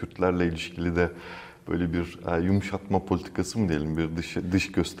Kürtlerle ilişkili de böyle bir yumuşatma politikası mı diyelim, bir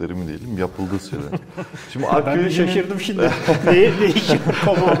dış gösterimi diyelim yapıldığı söylenir. Şimdi Ben de şaşırdım şimdi. ne işi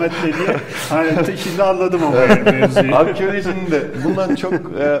Komomet diye. Hani şimdi anladım ama mevzuyu. Arkeolojinin de bundan çok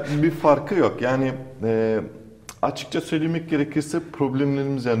bir farkı yok. Yani açıkça söylemek gerekirse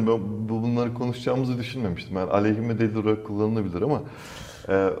problemlerimiz yani bunları konuşacağımızı düşünmemiştim. Yani aleyhime delil olarak kullanılabilir ama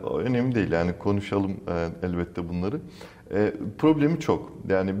önemli değil yani konuşalım elbette bunları. Problemi çok.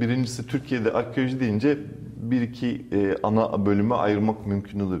 Yani birincisi Türkiye'de arkeoloji deyince bir iki ana bölüme ayırmak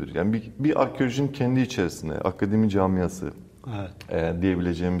mümkün olabilir. Yani bir arkeolojinin kendi içerisinde akademi camiası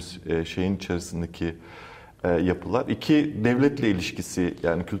diyebileceğimiz şeyin içerisindeki yapılar. İki, devletle ilişkisi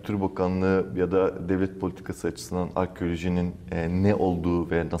yani Kültür Bakanlığı ya da devlet politikası açısından arkeolojinin ne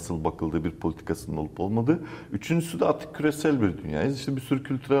olduğu ve nasıl bakıldığı bir politikasının olup olmadığı. Üçüncüsü de artık küresel bir dünyayız. İşte bir sürü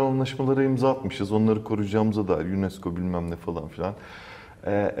kültürel anlaşmalara imza atmışız. Onları koruyacağımıza dair UNESCO bilmem ne falan filan.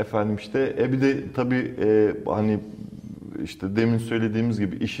 Efendim işte bir de tabii hani işte demin söylediğimiz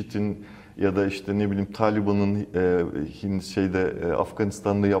gibi IŞİD'in ya da işte ne bileyim Taliban'ın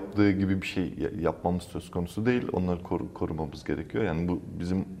Afganistan'da yaptığı gibi bir şey yapmamız söz konusu değil. Onları korumamız gerekiyor. Yani bu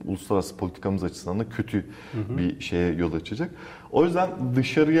bizim uluslararası politikamız açısından da kötü bir şeye yol açacak. O yüzden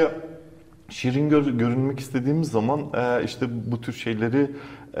dışarıya şirin görünmek istediğimiz zaman işte bu tür şeyleri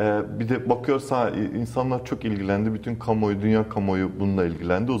bir de bakıyorsa insanlar çok ilgilendi. Bütün kamuoyu, dünya kamuoyu bununla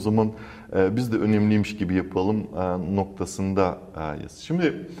ilgilendi. O zaman biz de önemliymiş gibi yapalım noktasında.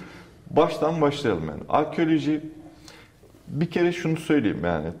 Şimdi baştan başlayalım yani. Arkeoloji, bir kere şunu söyleyeyim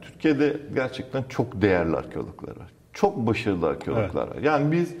yani. Türkiye'de gerçekten çok değerli arkeologlar var. Çok başarılı arkeologlar var.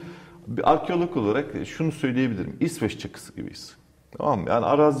 Yani biz bir arkeolog olarak şunu söyleyebilirim. İsveç çakısı gibiyiz. Tamam mı? Yani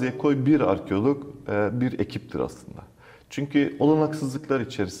araziye koy bir arkeolog bir ekiptir aslında. Çünkü olanaksızlıklar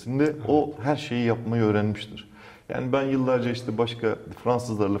içerisinde o her şeyi yapmayı öğrenmiştir. Yani ben yıllarca işte başka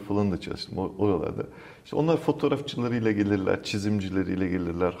Fransızlarla falan da çalıştım oralarda. İşte onlar fotoğrafçılarıyla gelirler, çizimcileriyle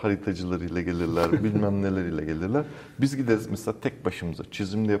gelirler, haritacılarıyla gelirler, bilmem neleriyle gelirler. Biz gideriz mesela tek başımıza.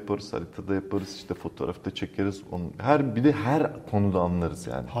 Çizimde yaparız, haritada yaparız, işte fotoğrafta çekeriz. Bir de her konuda anlarız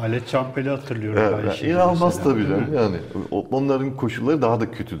yani. Halet Çampel'i hatırlıyorum. Evet, inanılmaz tabii canım. Yani onların koşulları daha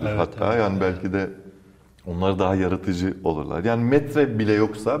da kötüdür evet, hatta. evet. Yani belki de onlar daha yaratıcı olurlar. Yani metre bile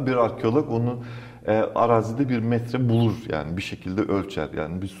yoksa bir arkeolog onu arazide bir metre bulur yani bir şekilde ölçer.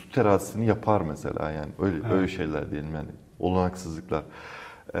 Yani bir su terazisini yapar mesela yani öyle şeyler diyelim yani olanaksızlıklar.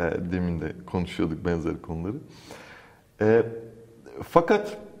 Demin de konuşuyorduk benzer konuları.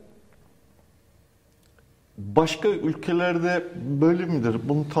 Fakat başka ülkelerde böyle midir?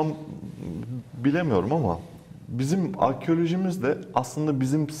 Bunu tam bilemiyorum ama bizim arkeolojimiz de aslında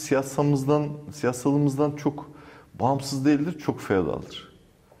bizim siyasalımızdan çok bağımsız değildir, çok feodaldır.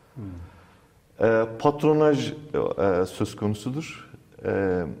 Patronaj söz konusudur.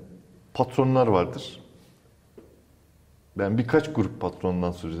 Patronlar vardır. Yani birkaç grup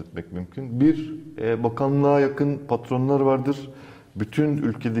patrondan söz etmek mümkün. Bir, bakanlığa yakın patronlar vardır. Bütün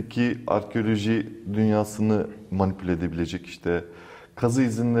ülkedeki arkeoloji dünyasını manipüle edebilecek, işte kazı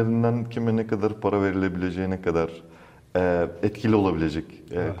izinlerinden kime ne kadar para verilebileceğine kadar etkili olabilecek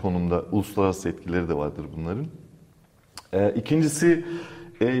konumda uluslararası etkileri de vardır bunların. İkincisi,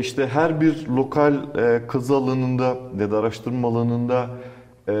 işte her bir lokal kazı alanında ya da araştırma alanında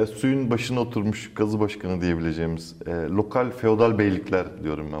suyun başına oturmuş kazı başkanı diyebileceğimiz lokal feodal beylikler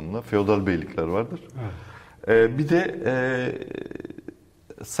diyorum ben buna. Feodal beylikler vardır. Evet. Bir de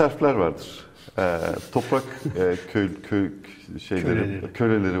serfler vardır. Toprak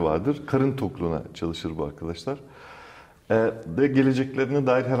köleleri vardır. Karın tokluğuna çalışır bu arkadaşlar. Ve geleceklerine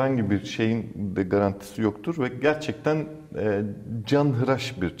dair herhangi bir şeyin de garantisi yoktur ve gerçekten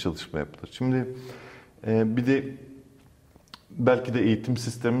canhıraş bir çalışma yapılır. Şimdi bir de belki de eğitim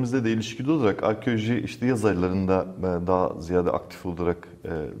sistemimizle de ilişkili olarak arkeoloji işte yaz aylarında daha ziyade aktif olarak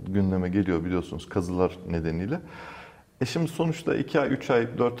gündeme geliyor biliyorsunuz kazılar nedeniyle. Şimdi sonuçta 2 ay, 3 ay,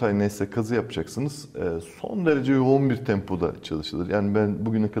 4 ay neyse kazı yapacaksınız. Son derece yoğun bir tempoda çalışılır. Yani ben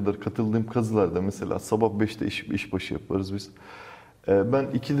bugüne kadar katıldığım kazılarda mesela sabah 5'te işbaşı yaparız biz. Ben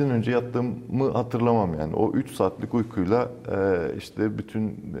 2'den önce yattığımı hatırlamam yani. O 3 saatlik uykuyla işte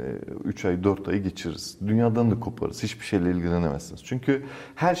bütün 3 ay, 4 ayı geçiririz. Dünyadan da koparız. Hiçbir şeyle ilgilenemezsiniz. Çünkü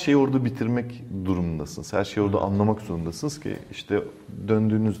her şeyi orada bitirmek durumundasınız. Her şeyi orada anlamak zorundasınız ki işte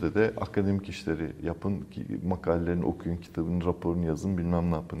döndüğünüzde de akademik işleri yapın, makalelerini okuyun, kitabın raporunu yazın,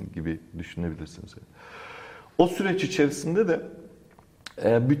 bilmem ne yapın gibi düşünebilirsiniz. Yani. O süreç içerisinde de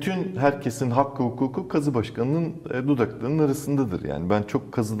bütün herkesin hakkı hukuku kazı başkanının dudaklarının arasındadır. Yani ben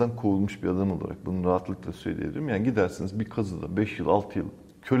çok kazıdan kovulmuş bir adam olarak bunu rahatlıkla söyleyebilirim. Yani gidersiniz bir kazıda 5 yıl 6 yıl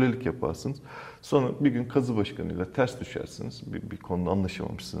kölelik yaparsınız. Sonra bir gün kazı başkanıyla ters düşersiniz. Bir konuda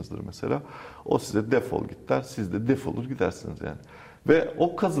anlaşamamışsınızdır mesela. O size defol git der. Siz de defolur gidersiniz yani. Ve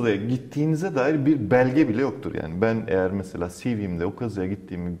o kazıya gittiğinize dair bir belge bile yoktur. Yani ben eğer mesela CV'mde o kazıya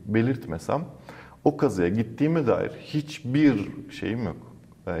gittiğimi belirtmesem o kazıya gittiğime dair hiçbir şeyim yok.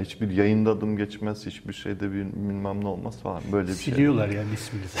 Yani hiçbir yayında adım geçmez, hiçbir şeyde bilmem ne olmaz falan. Böyle bir şey. Siliyorlar yani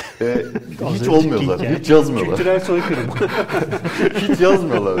isminizi. Hiç olmuyorlar, hiç yazmıyorlar. Kültürel soykırım. Hiç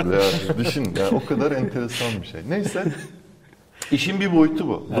yazmıyorlar yani. Düşün yani o kadar enteresan bir şey. Neyse, işin bir boyutu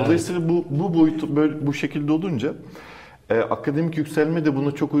bu. Dolayısıyla bu boyutu böyle bu şekilde olunca akademik yükselme de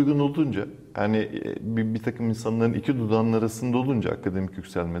buna çok uygun olunca yani bir takım insanların iki dudağının arasında olunca akademik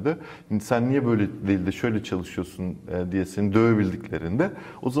yükselmede sen niye böyle değil de şöyle çalışıyorsun diye seni dövebildiklerinde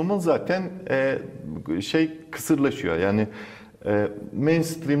o zaman zaten şey kısırlaşıyor. Yani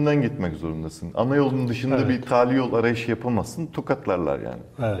mainstream'den gitmek zorundasın. Ana yolun dışında bir tali yol arayışı yapamazsın. Tokatlarlar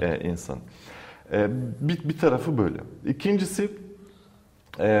yani insan. Bir tarafı böyle. İkincisi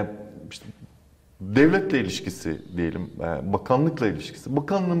işte devletle ilişkisi diyelim, bakanlıkla ilişkisi.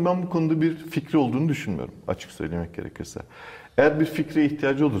 Bakanlığın ben bu konuda bir fikri olduğunu düşünmüyorum açık söylemek gerekirse. Eğer bir fikre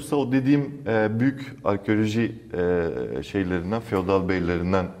ihtiyacı olursa o dediğim büyük arkeoloji şeylerinden, feodal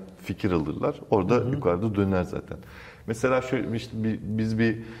beylerinden fikir alırlar. Orada yukarıda döner zaten. Mesela şöyle işte biz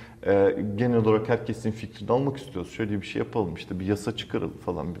genel olarak herkesin fikrini almak istiyoruz. Şöyle bir şey yapalım, işte bir yasa çıkaralım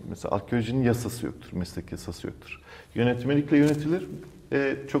falan. Mesela arkeolojinin yasası yoktur, meslek yasası yoktur. Yönetmelikle yönetilir.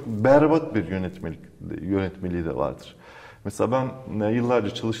 Çok berbat bir yönetmeliği de vardır. Mesela ben yıllarca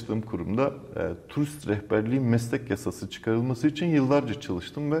çalıştığım kurumda turist rehberliği meslek yasası çıkarılması için yıllarca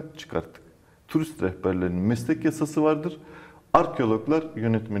çalıştım ve çıkarttık. Turist rehberlerinin meslek yasası vardır. Arkeologlar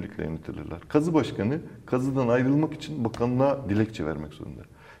yönetmelikle yönetilirler. Kazı başkanı kazıdan ayrılmak için bakanlığa dilekçe vermek zorunda.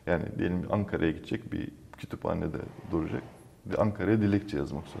 Yani diyelim Ankara'ya gidecek, bir kütüphanede duracak. Ankara'ya dilekçe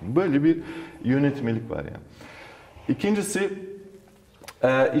yazmak zorunda. Böyle bir yönetmelik var yani. İkincisi,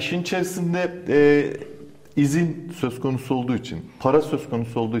 işin içerisinde izin söz konusu olduğu için, para söz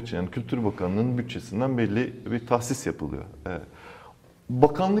konusu olduğu için, yani Kültür Bakanlığı'nın bütçesinden belli bir tahsis yapılıyor.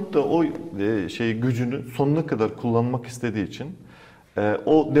 Bakanlık da o gücünü sonuna kadar kullanmak istediği için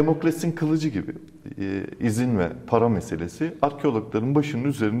o demokrasinin kılıcı gibi izin ve para meselesi arkeologların başının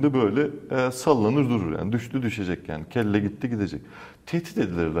üzerinde böyle sallanır durur. Yani düştü düşecek, yani kelle gitti gidecek. Tehdit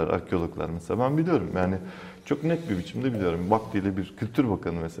edilirler arkeologlar mesela. Ben biliyorum, yani çok net bir biçimde biliyorum. Vaktiyle bir Kültür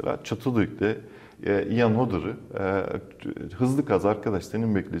Bakanı mesela Çatalhöyük'te Ian Hodder'ı hızlı kaz arkadaş,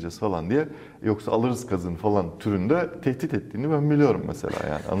 senin bekleyeceğiz falan diye, yoksa alırız kazını falan türünde tehdit ettiğini ben biliyorum mesela,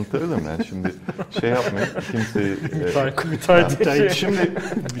 yani anlatabildim mi? Yani şimdi şey yapmayın kimseyi şimdi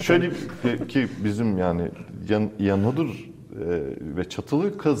şöyle ki bizim yani Ian Hodder ve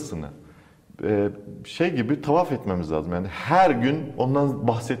Çatalhöyük kazısını şey gibi tavaf etmemiz lazım. Yani her gün ondan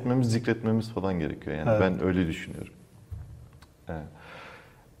bahsetmemiz, zikretmemiz falan gerekiyor. Yani evet. Ben öyle düşünüyorum. Evet.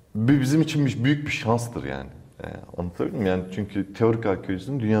 Bizim için büyük bir şanstır yani. Anlatabildim mi? Yani çünkü teorik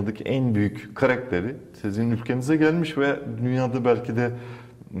arkeolojinin dünyadaki en büyük karakteri sizin ülkenize gelmiş ve dünyada belki de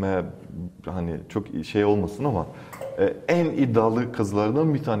hani çok şey olmasın ama en iddialı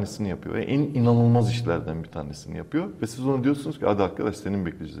kazılardan bir tanesini yapıyor. En inanılmaz işlerden bir tanesini yapıyor. Ve siz ona diyorsunuz ki hadi arkadaş senin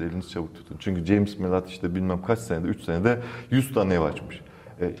bekleyeceğiz, elinizi çabuk tutun. Çünkü James Mellat işte bilmem kaç senede, 3 senede 100 tane ev açmış.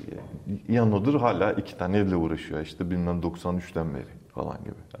 Ian Hodder hala 2 tane evle uğraşıyor. İşte bilmem 93'ten beri falan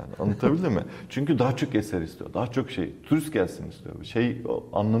gibi. Yani anlatabildim mi? Çünkü daha çok eser istiyor. Daha çok turist gelsin istiyor.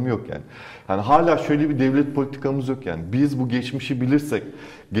 Anlamı yok yani. Yani hala şöyle bir devlet politikamız yok yani. Biz bu geçmişi bilirsek,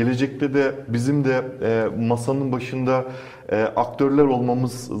 gelecekte de bizim de masanın başında aktörler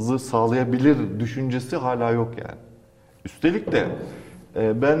olmamızı sağlayabilir düşüncesi hala yok yani. Üstelik de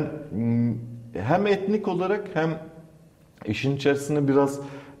ben hem etnik olarak hem işin içerisine biraz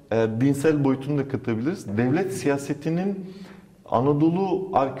dinsel boyutunu da katabiliriz. Devlet siyasetinin Anadolu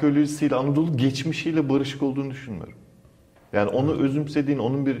arkeolojisiyle, Anadolu geçmişiyle barışık olduğunu düşünmüyorum. Yani onu özümsediğini,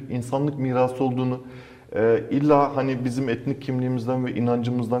 onun bir insanlık mirası olduğunu, illa hani bizim etnik kimliğimizden ve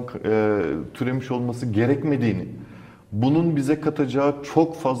inancımızdan türemiş olması gerekmediğini, bunun bize katacağı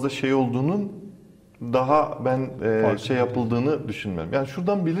çok fazla şey olduğunun daha ben yapıldığını düşünmüyorum. Yani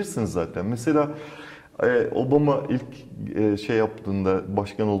şuradan bilirsiniz zaten. Mesela Obama ilk yaptığında,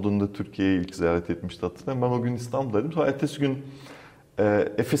 başkan olduğunda Türkiye'yi ilk ziyaret etmişti hatırlayın. Ben o gün İstanbul'daydım. Sonra ertesi gün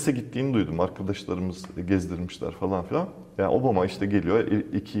Efes'e gittiğini duydum. Arkadaşlarımız gezdirmişler falan filan. Yani Obama işte geliyor,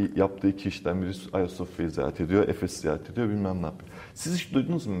 yaptığı iki işten biri Ayasofya'yı ziyaret ediyor, Efes'i ziyaret ediyor, bilmem ne yapıyor. Siz hiç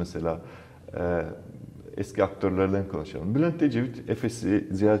duydunuz mu mesela? Eski aktörlerden konuşalım. Bülent Ecevit Efes'i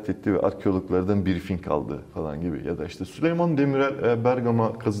ziyaret etti ve arkeologlardan briefing aldı falan gibi. Ya da işte Süleyman Demirel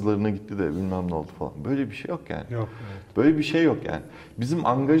Bergama kazılarına gitti de bilmem ne oldu falan. Böyle bir şey yok yani. Yok. Evet. Böyle bir şey yok yani. Bizim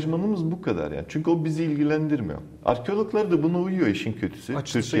angajmanımız bu kadar yani. Çünkü o bizi ilgilendirmiyor. Arkeologlar da buna uyuyor işin kötüsü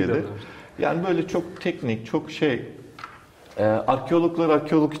Türkiye'de. Yani böyle çok teknik, çok arkeologlar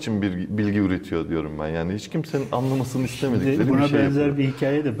arkeolog için bir bilgi üretiyor diyorum ben. Yani hiç kimsenin anlamasını istemedikleri buna bir şey benzer yapıyor. bir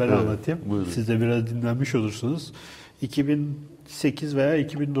hikaye de ben anlatayım. Buyurun. Siz de biraz dinlenmiş olursunuz. 2008 veya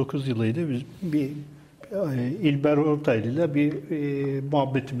 2009 yılıydı. Biz bir İlber Ortaylı ile bir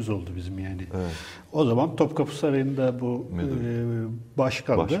muhabbetimiz oldu bizim yani. Evet. O zaman Topkapı Sarayı'nda bu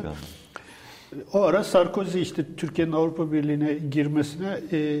başkandı. O ara Sarkozy işte Türkiye'nin Avrupa Birliği'ne girmesine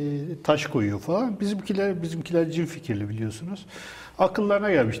taş koyuyor falan. Bizimkiler cin fikirli biliyorsunuz.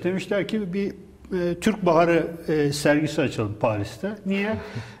 Akıllarına gelmiş. Demişler ki bir Türk Baharı sergisi açalım Paris'te. Niye?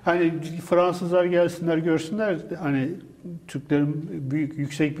 Hani Fransızlar gelsinler görsünler. Hani Türklerin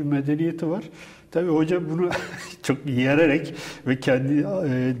yüksek bir medeniyeti var. Tabii hoca bunu çok yererek ve kendi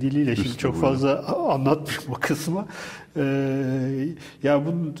diliyle şimdi çok fazla anlatmıyorum o kısmı. Ya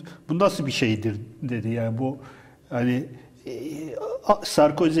bu nasıl bir şeydir dedi. Yani bu hani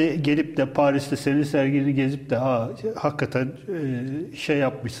Sarkozy gelip de Paris'te senin sergini gezip de hakikaten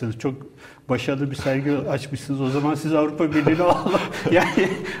yapmışsınız. Çok başarılı bir sergi açmışsınız. O zaman siz Avrupa Birliği'ne yani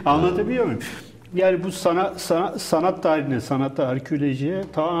anlatabiliyor muyum? Yani bu sanat tarihine, sanata, arkeolojiye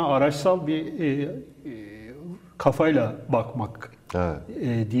tamamen araçsal bir kafayla bakmak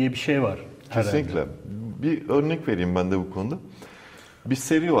diye bir şey var. Kesinlikle. Herhalde. Bir örnek vereyim ben de bu konuda. Bir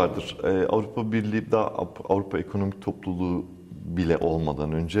seri vardır. Avrupa Birliği, daha Avrupa Ekonomik Topluluğu bile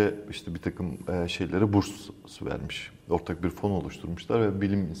olmadan önce işte bir takım şeylere burs vermiş. Ortak bir fon oluşturmuşlar ve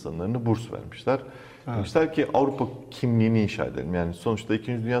bilim insanlarına burs vermişler. Evet. Demişler ki Avrupa kimliğini inşa edelim. Yani sonuçta 2.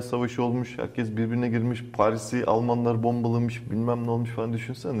 Dünya Savaşı olmuş, herkes birbirine girmiş, Paris'i Almanlar bombalamış, bilmem ne olmuş falan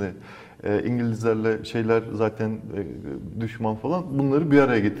düşünsene. İngilizlerle şeyler zaten düşman falan. Bunları bir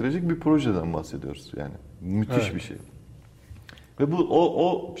araya getirecek bir projeden bahsediyoruz yani. Müthiş bir şey. Ve bu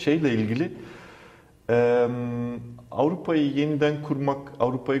o şeyle ilgili Avrupa'yı yeniden kurmak,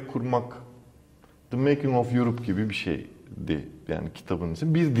 Avrupa'yı kurmak, The Making of Europe gibi bir şeydi yani kitabın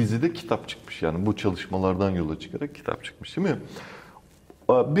ismi. Bir dizide kitap çıkmış yani bu çalışmalardan yola çıkarak kitap çıkmış değil mi?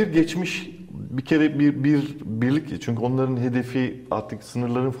 Bir geçmiş bir kere bir birlik çünkü onların hedefi artık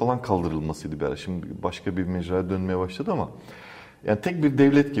sınırların falan kaldırılmasıydı bir ara. Şimdi başka bir mecraya dönmeye başladı ama yani tek bir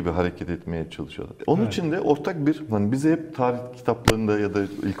devlet gibi hareket etmeye çalışıyorlar. Onun için de ortak bir, hani bize hep tarih kitaplarında ya da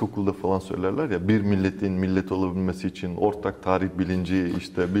ilkokulda falan söylerler ya bir milletin millet olabilmesi için ortak tarih bilinci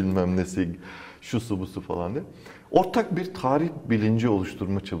işte bilmem nesi şusu busu falan diye. Ortak bir tarih bilinci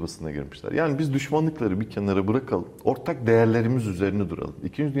oluşturma çabasına girmişler. Yani biz düşmanlıkları bir kenara bırakalım. Ortak değerlerimiz üzerine duralım.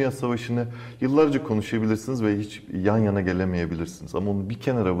 İkinci Dünya Savaşı'nı yıllarca konuşabilirsiniz ve hiç yan yana gelemeyebilirsiniz. Ama onu bir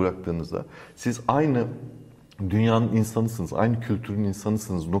kenara bıraktığınızda siz aynı dünyanın insanısınız, aynı kültürün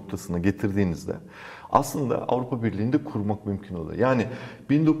insanısınız noktasına getirdiğinizde aslında Avrupa Birliği'nde kurmak mümkün oluyor. Yani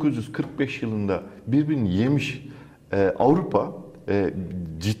 1945 yılında birbirini yemiş Avrupa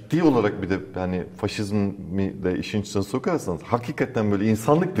ciddi olarak bir de hani faşizmi de işin içine sokarsanız hakikaten böyle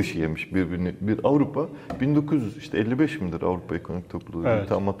insanlık dışı yemiş birbirini bir Avrupa 1955 midir Avrupa Ekonomik Topluluğu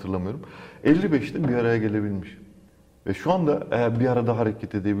tam hatırlamıyorum. 55'te bir araya gelebilmiş. Ve şu anda bir arada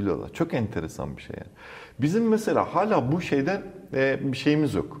hareket edebiliyorlar. Çok enteresan bir şey yani. Bizim mesela hala bu şeyden bir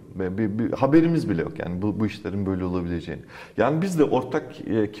şeyimiz yok. Bir haberimiz bile yok yani bu işlerin böyle olabileceğini. Yani biz de ortak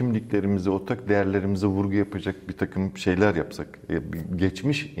kimliklerimize, ortak değerlerimize vurgu yapacak bir takım şeyler yapsak,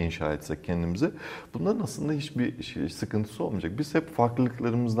 geçmiş inşa etsek kendimize, bunların aslında hiçbir sıkıntısı olmayacak. Biz hep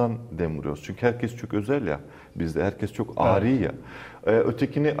farklılıklarımızdan dem vuruyoruz. Çünkü herkes çok özel ya, bizde herkes çok ari ya.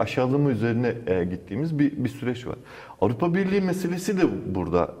 Ötekini aşağılama üzerine gittiğimiz bir süreç var. Avrupa Birliği meselesi de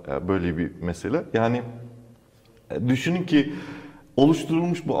burada böyle bir mesele. Yani düşünün ki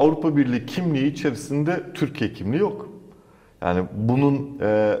oluşturulmuş bu Avrupa Birliği kimliği içerisinde Türkiye kimliği yok. Yani bunun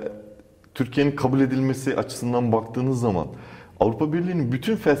Türkiye'nin kabul edilmesi açısından baktığınız zaman Avrupa Birliği'nin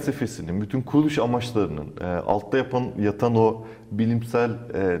bütün felsefesinin, bütün kuruluş amaçlarının altta yatan o bilimsel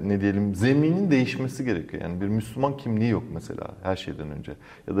ne diyelim zeminin değişmesi gerekiyor. Yani bir Müslüman kimliği yok mesela her şeyden önce.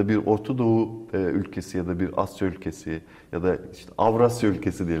 Ya da bir Orta Doğu ülkesi ya da bir Asya ülkesi ya da işte Avrasya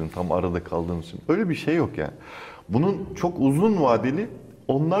ülkesi diyelim tam arada kaldığımız için. Öyle bir şey yok yani. Bunun çok uzun vadeli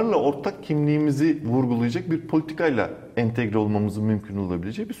onlarla ortak kimliğimizi vurgulayacak bir politikayla entegre olmamızın mümkün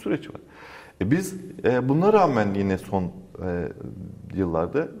olabileceği bir süreç var. Biz buna rağmen yine son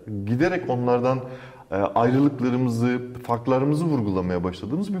yıllarda giderek onlardan ayrılıklarımızı, farklarımızı vurgulamaya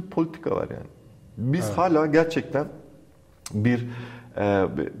başladığımız bir politika var yani. Biz hala gerçekten bir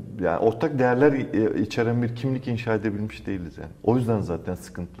yani ortak değerler içeren bir kimlik inşa edebilmiş değiliz yani. O yüzden zaten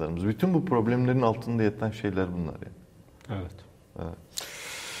sıkıntılarımız. Bütün bu problemlerin altında yatan şeyler bunlar yani. Evet.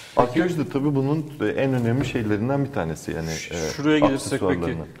 Arkeoloji de tabii bunun en önemli şeylerinden bir tanesi yani. Şuraya gelirsek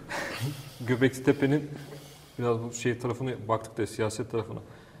peki. Göbekli Tepe'nin biraz bu şey tarafına baktık da siyaset tarafına.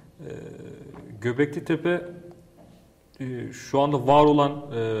 Göbekli Tepe şu anda var olan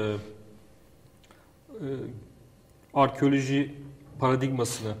arkeoloji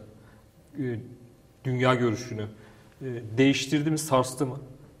paradigmasını, dünya görüşünü değiştirdi mi, sarstı mı?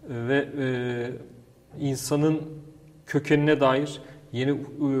 Ve insanın kökenine dair yeni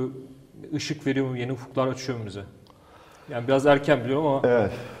ışık veriyor mu, yeni ufuklar açıyor mu bize? Yani biraz erken biliyorum ama...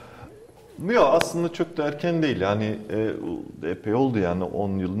 Evet. Yok aslında çok da erken değil. Yani epey oldu yani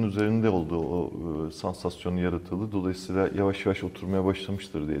 10 yılın üzerinde oldu o sansasyonu yaratılı. Dolayısıyla yavaş yavaş oturmaya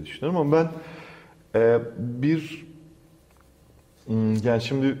başlamıştır diye düşünüyorum ama ben yani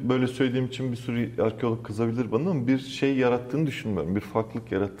şimdi böyle söylediğim için bir sürü arkeolog kızabilir bana ama bir şey yarattığını düşünmüyorum. Bir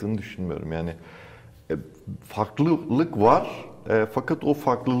farklılık yarattığını düşünmüyorum. Yani farklılık var fakat o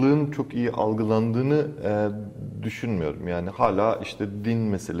farklılığın çok iyi algılandığını düşünmüyorum. Yani hala işte din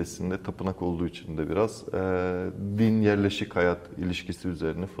meselesinde tapınak olduğu için de biraz din yerleşik hayat ilişkisi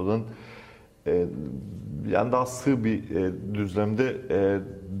üzerine falan yani daha sığ bir düzlemde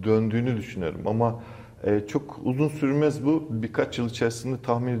döndüğünü düşünüyorum ama çok uzun sürmez bu. Birkaç yıl içerisinde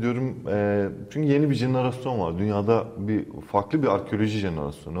tahmin ediyorum. Çünkü yeni bir jenerasyon var. Dünyada farklı bir arkeoloji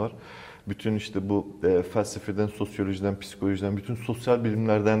jenerasyonu var. bütün işte bu felsefeden, sosyolojiden, psikolojiden, bütün sosyal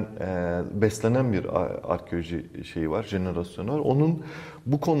bilimlerden beslenen bir arkeoloji şeyi var, jenerasyonu var. Onun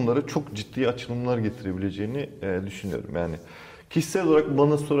bu konulara çok ciddi açılımlar getirebileceğini düşünüyorum. Yani kişisel olarak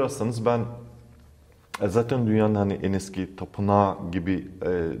bana sorarsanız ben zaten dünyanın hani en eski tapınağı gibi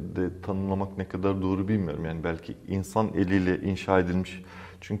de tanımlamak ne kadar doğru bilmiyorum. Yani belki insan eliyle inşa edilmiş.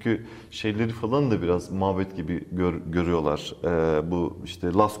 Çünkü şeyleri falan da biraz mabet gibi görüyorlar. Bu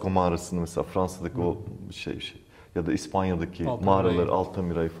işte Lascaux mağarasını mesela Fransa'daki o şey ya da İspanya'daki mağaralar,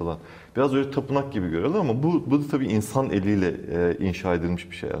 Altamira'yı falan. Biraz öyle tapınak gibi görüyorlar ama bu da tabii insan eliyle inşa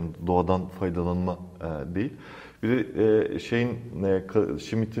edilmiş bir şey. Yani doğadan faydalanma değil. Bir de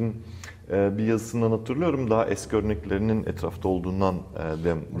Schmidt'in bir yazısından hatırlıyorum. Daha eski örneklerinin etrafta olduğundan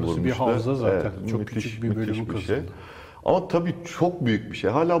dem vurmuştu. Burası bir havza zaten. Çok müthiş, küçük bir bölümü bir şey. kazandı. Ama tabii çok büyük bir şey.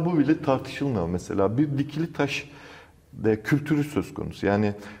 Hala bu bile tartışılmıyor. Mesela bir dikili taş kültürü söz konusu.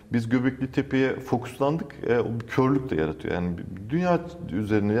 Yani biz Göbekli Tepe'ye fokuslandık. O bir körlük de yaratıyor. Yani dünya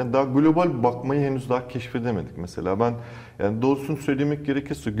üzerine yani daha global bakmayı henüz daha keşfedemedik. Mesela ben yani doğrusunu söylemek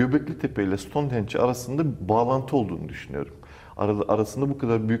gerekirse Göbekli Tepe ile Stonehenge arasında bir bağlantı olduğunu düşünüyorum. Arasında bu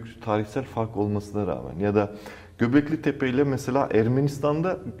kadar büyük tarihsel fark olmasına rağmen ya da Göbekli Tepe ile mesela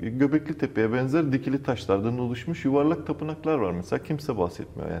Ermenistan'da Göbekli Tepe'ye benzer dikili taşlardan oluşmuş yuvarlak tapınaklar var. Mesela kimse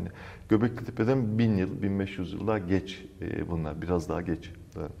bahsetmiyor yani. Göbekli Tepe'den 1000 yıl, 1500 yıl daha geç bunlar, biraz daha geç.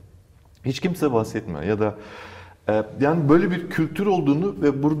 Hiç kimse bahsetmiyor ya da yani böyle bir kültür olduğunu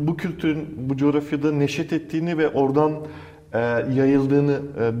ve bu kültürün bu coğrafyada neşet ettiğini ve oradan yayıldığını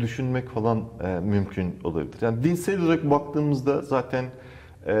düşünmek falan mümkün olabilir. Yani dinsel olarak baktığımızda zaten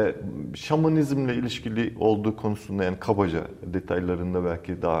şamanizmle ilişkili olduğu konusunda yani kabaca detaylarında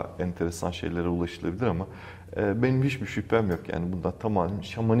belki daha enteresan şeylere ulaşılabilir ama benim hiçbir şüphem yok. Yani bunda tamamen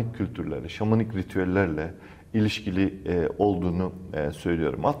şamanik kültürlerle, şamanik ritüellerle ilişkili olduğunu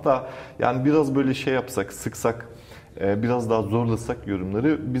söylüyorum. Hatta yani biraz böyle şey yapsak, sıksak, biraz daha zorlasak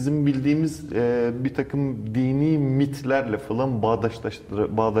yorumları bizim bildiğimiz bir takım dini mitlerle falan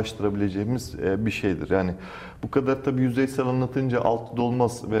bağdaştırabileceğimiz bir şeydir. Yani bu kadar tabii yüzeysel anlatınca altı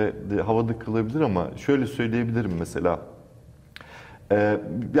dolmaz ve havada kalabilir ama şöyle söyleyebilirim mesela.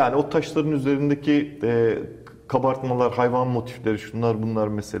 Yani o taşların üzerindeki kabartmalar, hayvan motifleri, şunlar bunlar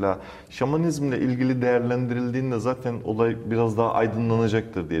mesela şamanizmle ilgili değerlendirildiğinde zaten olay biraz daha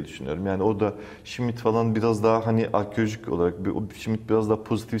aydınlanacaktır diye düşünüyorum. Yani o da Schmidt falan biraz daha hani arkeolojik olarak Schmidt biraz daha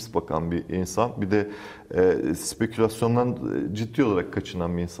pozitivist bakan bir insan. Bir de spekülasyondan ciddi olarak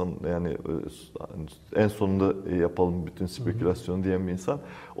kaçınan bir insan. Yani en sonunda yapalım bütün spekülasyonu diyen bir insan.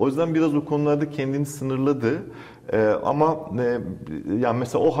 O yüzden biraz o konularda kendini sınırladı. Ama yani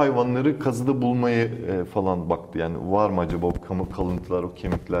mesela o hayvanları kazıda bulmayı falan baktı. Yani var mı acaba o kalıntılar, o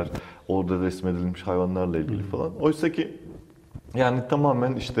kemikler, orada resmedilmiş hayvanlarla ilgili falan. Oysa ki yani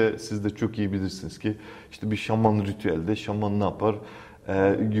tamamen işte siz de çok iyi bilirsiniz ki işte bir şaman ritüelde şaman ne yapar?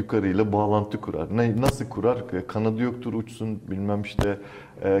 Yukarıyla bağlantı kurar. Nasıl kurar? Kanadı yoktur, uçsun bilmem işte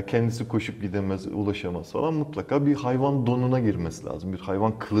kendisi koşup gidemez, ulaşamaz falan. Mutlaka bir hayvan donuna girmesi lazım. Bir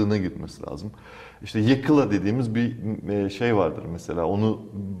hayvan kılığına girmesi lazım. İşte yekıla dediğimiz bir şey vardır mesela. Onu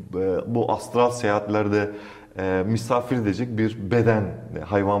bu astral seyahatlerde misafir edecek bir beden,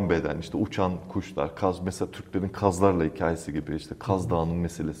 hayvan beden, işte uçan kuşlar, kaz, mesela Türklerin kazlarla hikayesi gibi, işte Kaz Dağı'nın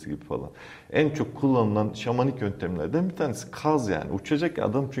meselesi gibi falan. En çok kullanılan şamanik yöntemlerden bir tanesi kaz yani. Uçacak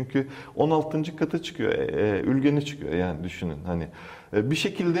adam çünkü 16. kata çıkıyor, ülgene çıkıyor yani düşünün hani. Bir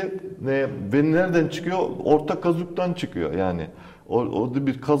şekilde ve nereden çıkıyor? Orta kazuktan çıkıyor yani. Orada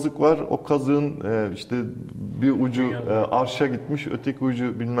bir kazık var. O kazığın işte bir ucu arşa gitmiş, öteki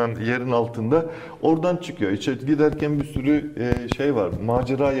ucu bilmem yerin altında. Oradan çıkıyor. İçeri giderken bir sürü şey var.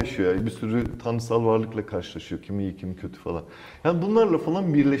 Macera yaşıyor. Bir sürü tanrısal varlıkla karşılaşıyor. Kimi iyi, kimi kötü falan. Yani bunlarla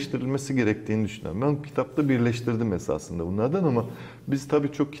falan birleştirilmesi gerektiğini düşünüyorum. Ben kitapta birleştirdim esasında bunlardan ama biz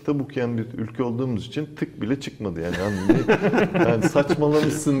tabii çok kitap okuyan bir ülke olduğumuz için tık bile çıkmadı yani. Yani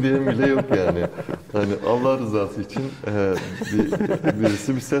saçmalamışsın diye bile yok yani. Hani Allah rızası için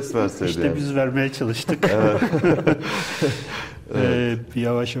birisi bir ses verseydi. İşte yani. biz vermeye çalıştık. Bir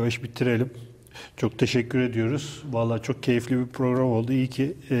yavaş yavaş bitirelim. Çok teşekkür ediyoruz. Vallahi çok keyifli bir program oldu. İyi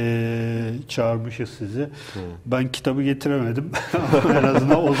ki çağırmışız sizi. Ben kitabı getiremedim. En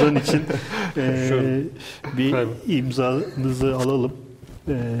azından Ozan için bir imzanızı alalım.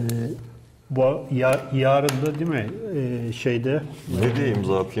 Bu yarın da değil mi? Şeyde. Ne diye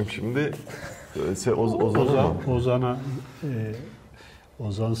imza atayım şimdi? Ozan'a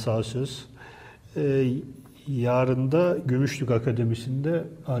Ozan Sağsöz. Yarın da Gümüşlük Akademisi'nde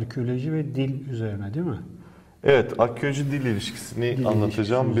arkeoloji ve dil üzerine değil mi? Evet, arkeoloji dil ilişkisini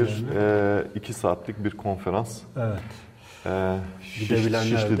anlatacağım bir 2 saatlik bir konferans. Evet.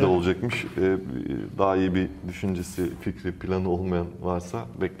 Şişli'de olacakmış. Daha iyi bir düşüncesi, fikri, planı olmayan varsa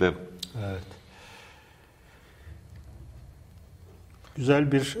beklerim. Evet.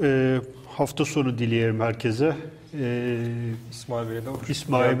 Güzel bir hafta sonu dileyelim herkese.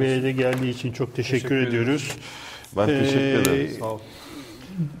 İsmail Bey'e de geldiği için çok teşekkür ediyoruz. Ben teşekkür ederim. Sağ ol.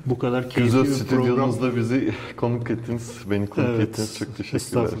 Bu kadar keyifli Güzel bir program. stüdyonuzda bizi konuk ettiniz, beni konuk ettiniz. Çok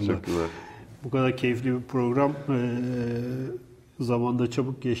teşekkürler. Çok güzel. Bu kadar keyifli bir program zamanda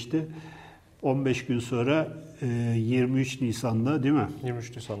çabuk geçti. 15 gün sonra 23 Nisan'da değil mi?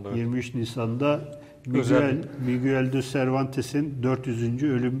 23 Nisan'da. Evet. 23 Nisan'da Özel. Miguel de Cervantes'in 400.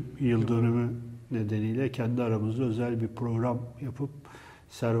 ölüm yıl dönümü nedeniyle kendi aramızda özel bir program yapıp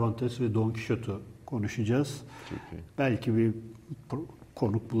Cervantes ve Don Quixote'u konuşacağız. Çok iyi. Belki bir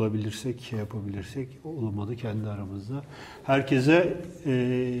konuk bulabilirsek, şey yapabilirsek, olmadı kendi aramızda. Herkese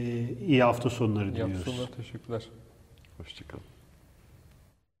iyi hafta sonları diliyoruz. İyi hafta sonları, teşekkürler. Hoşçakalın.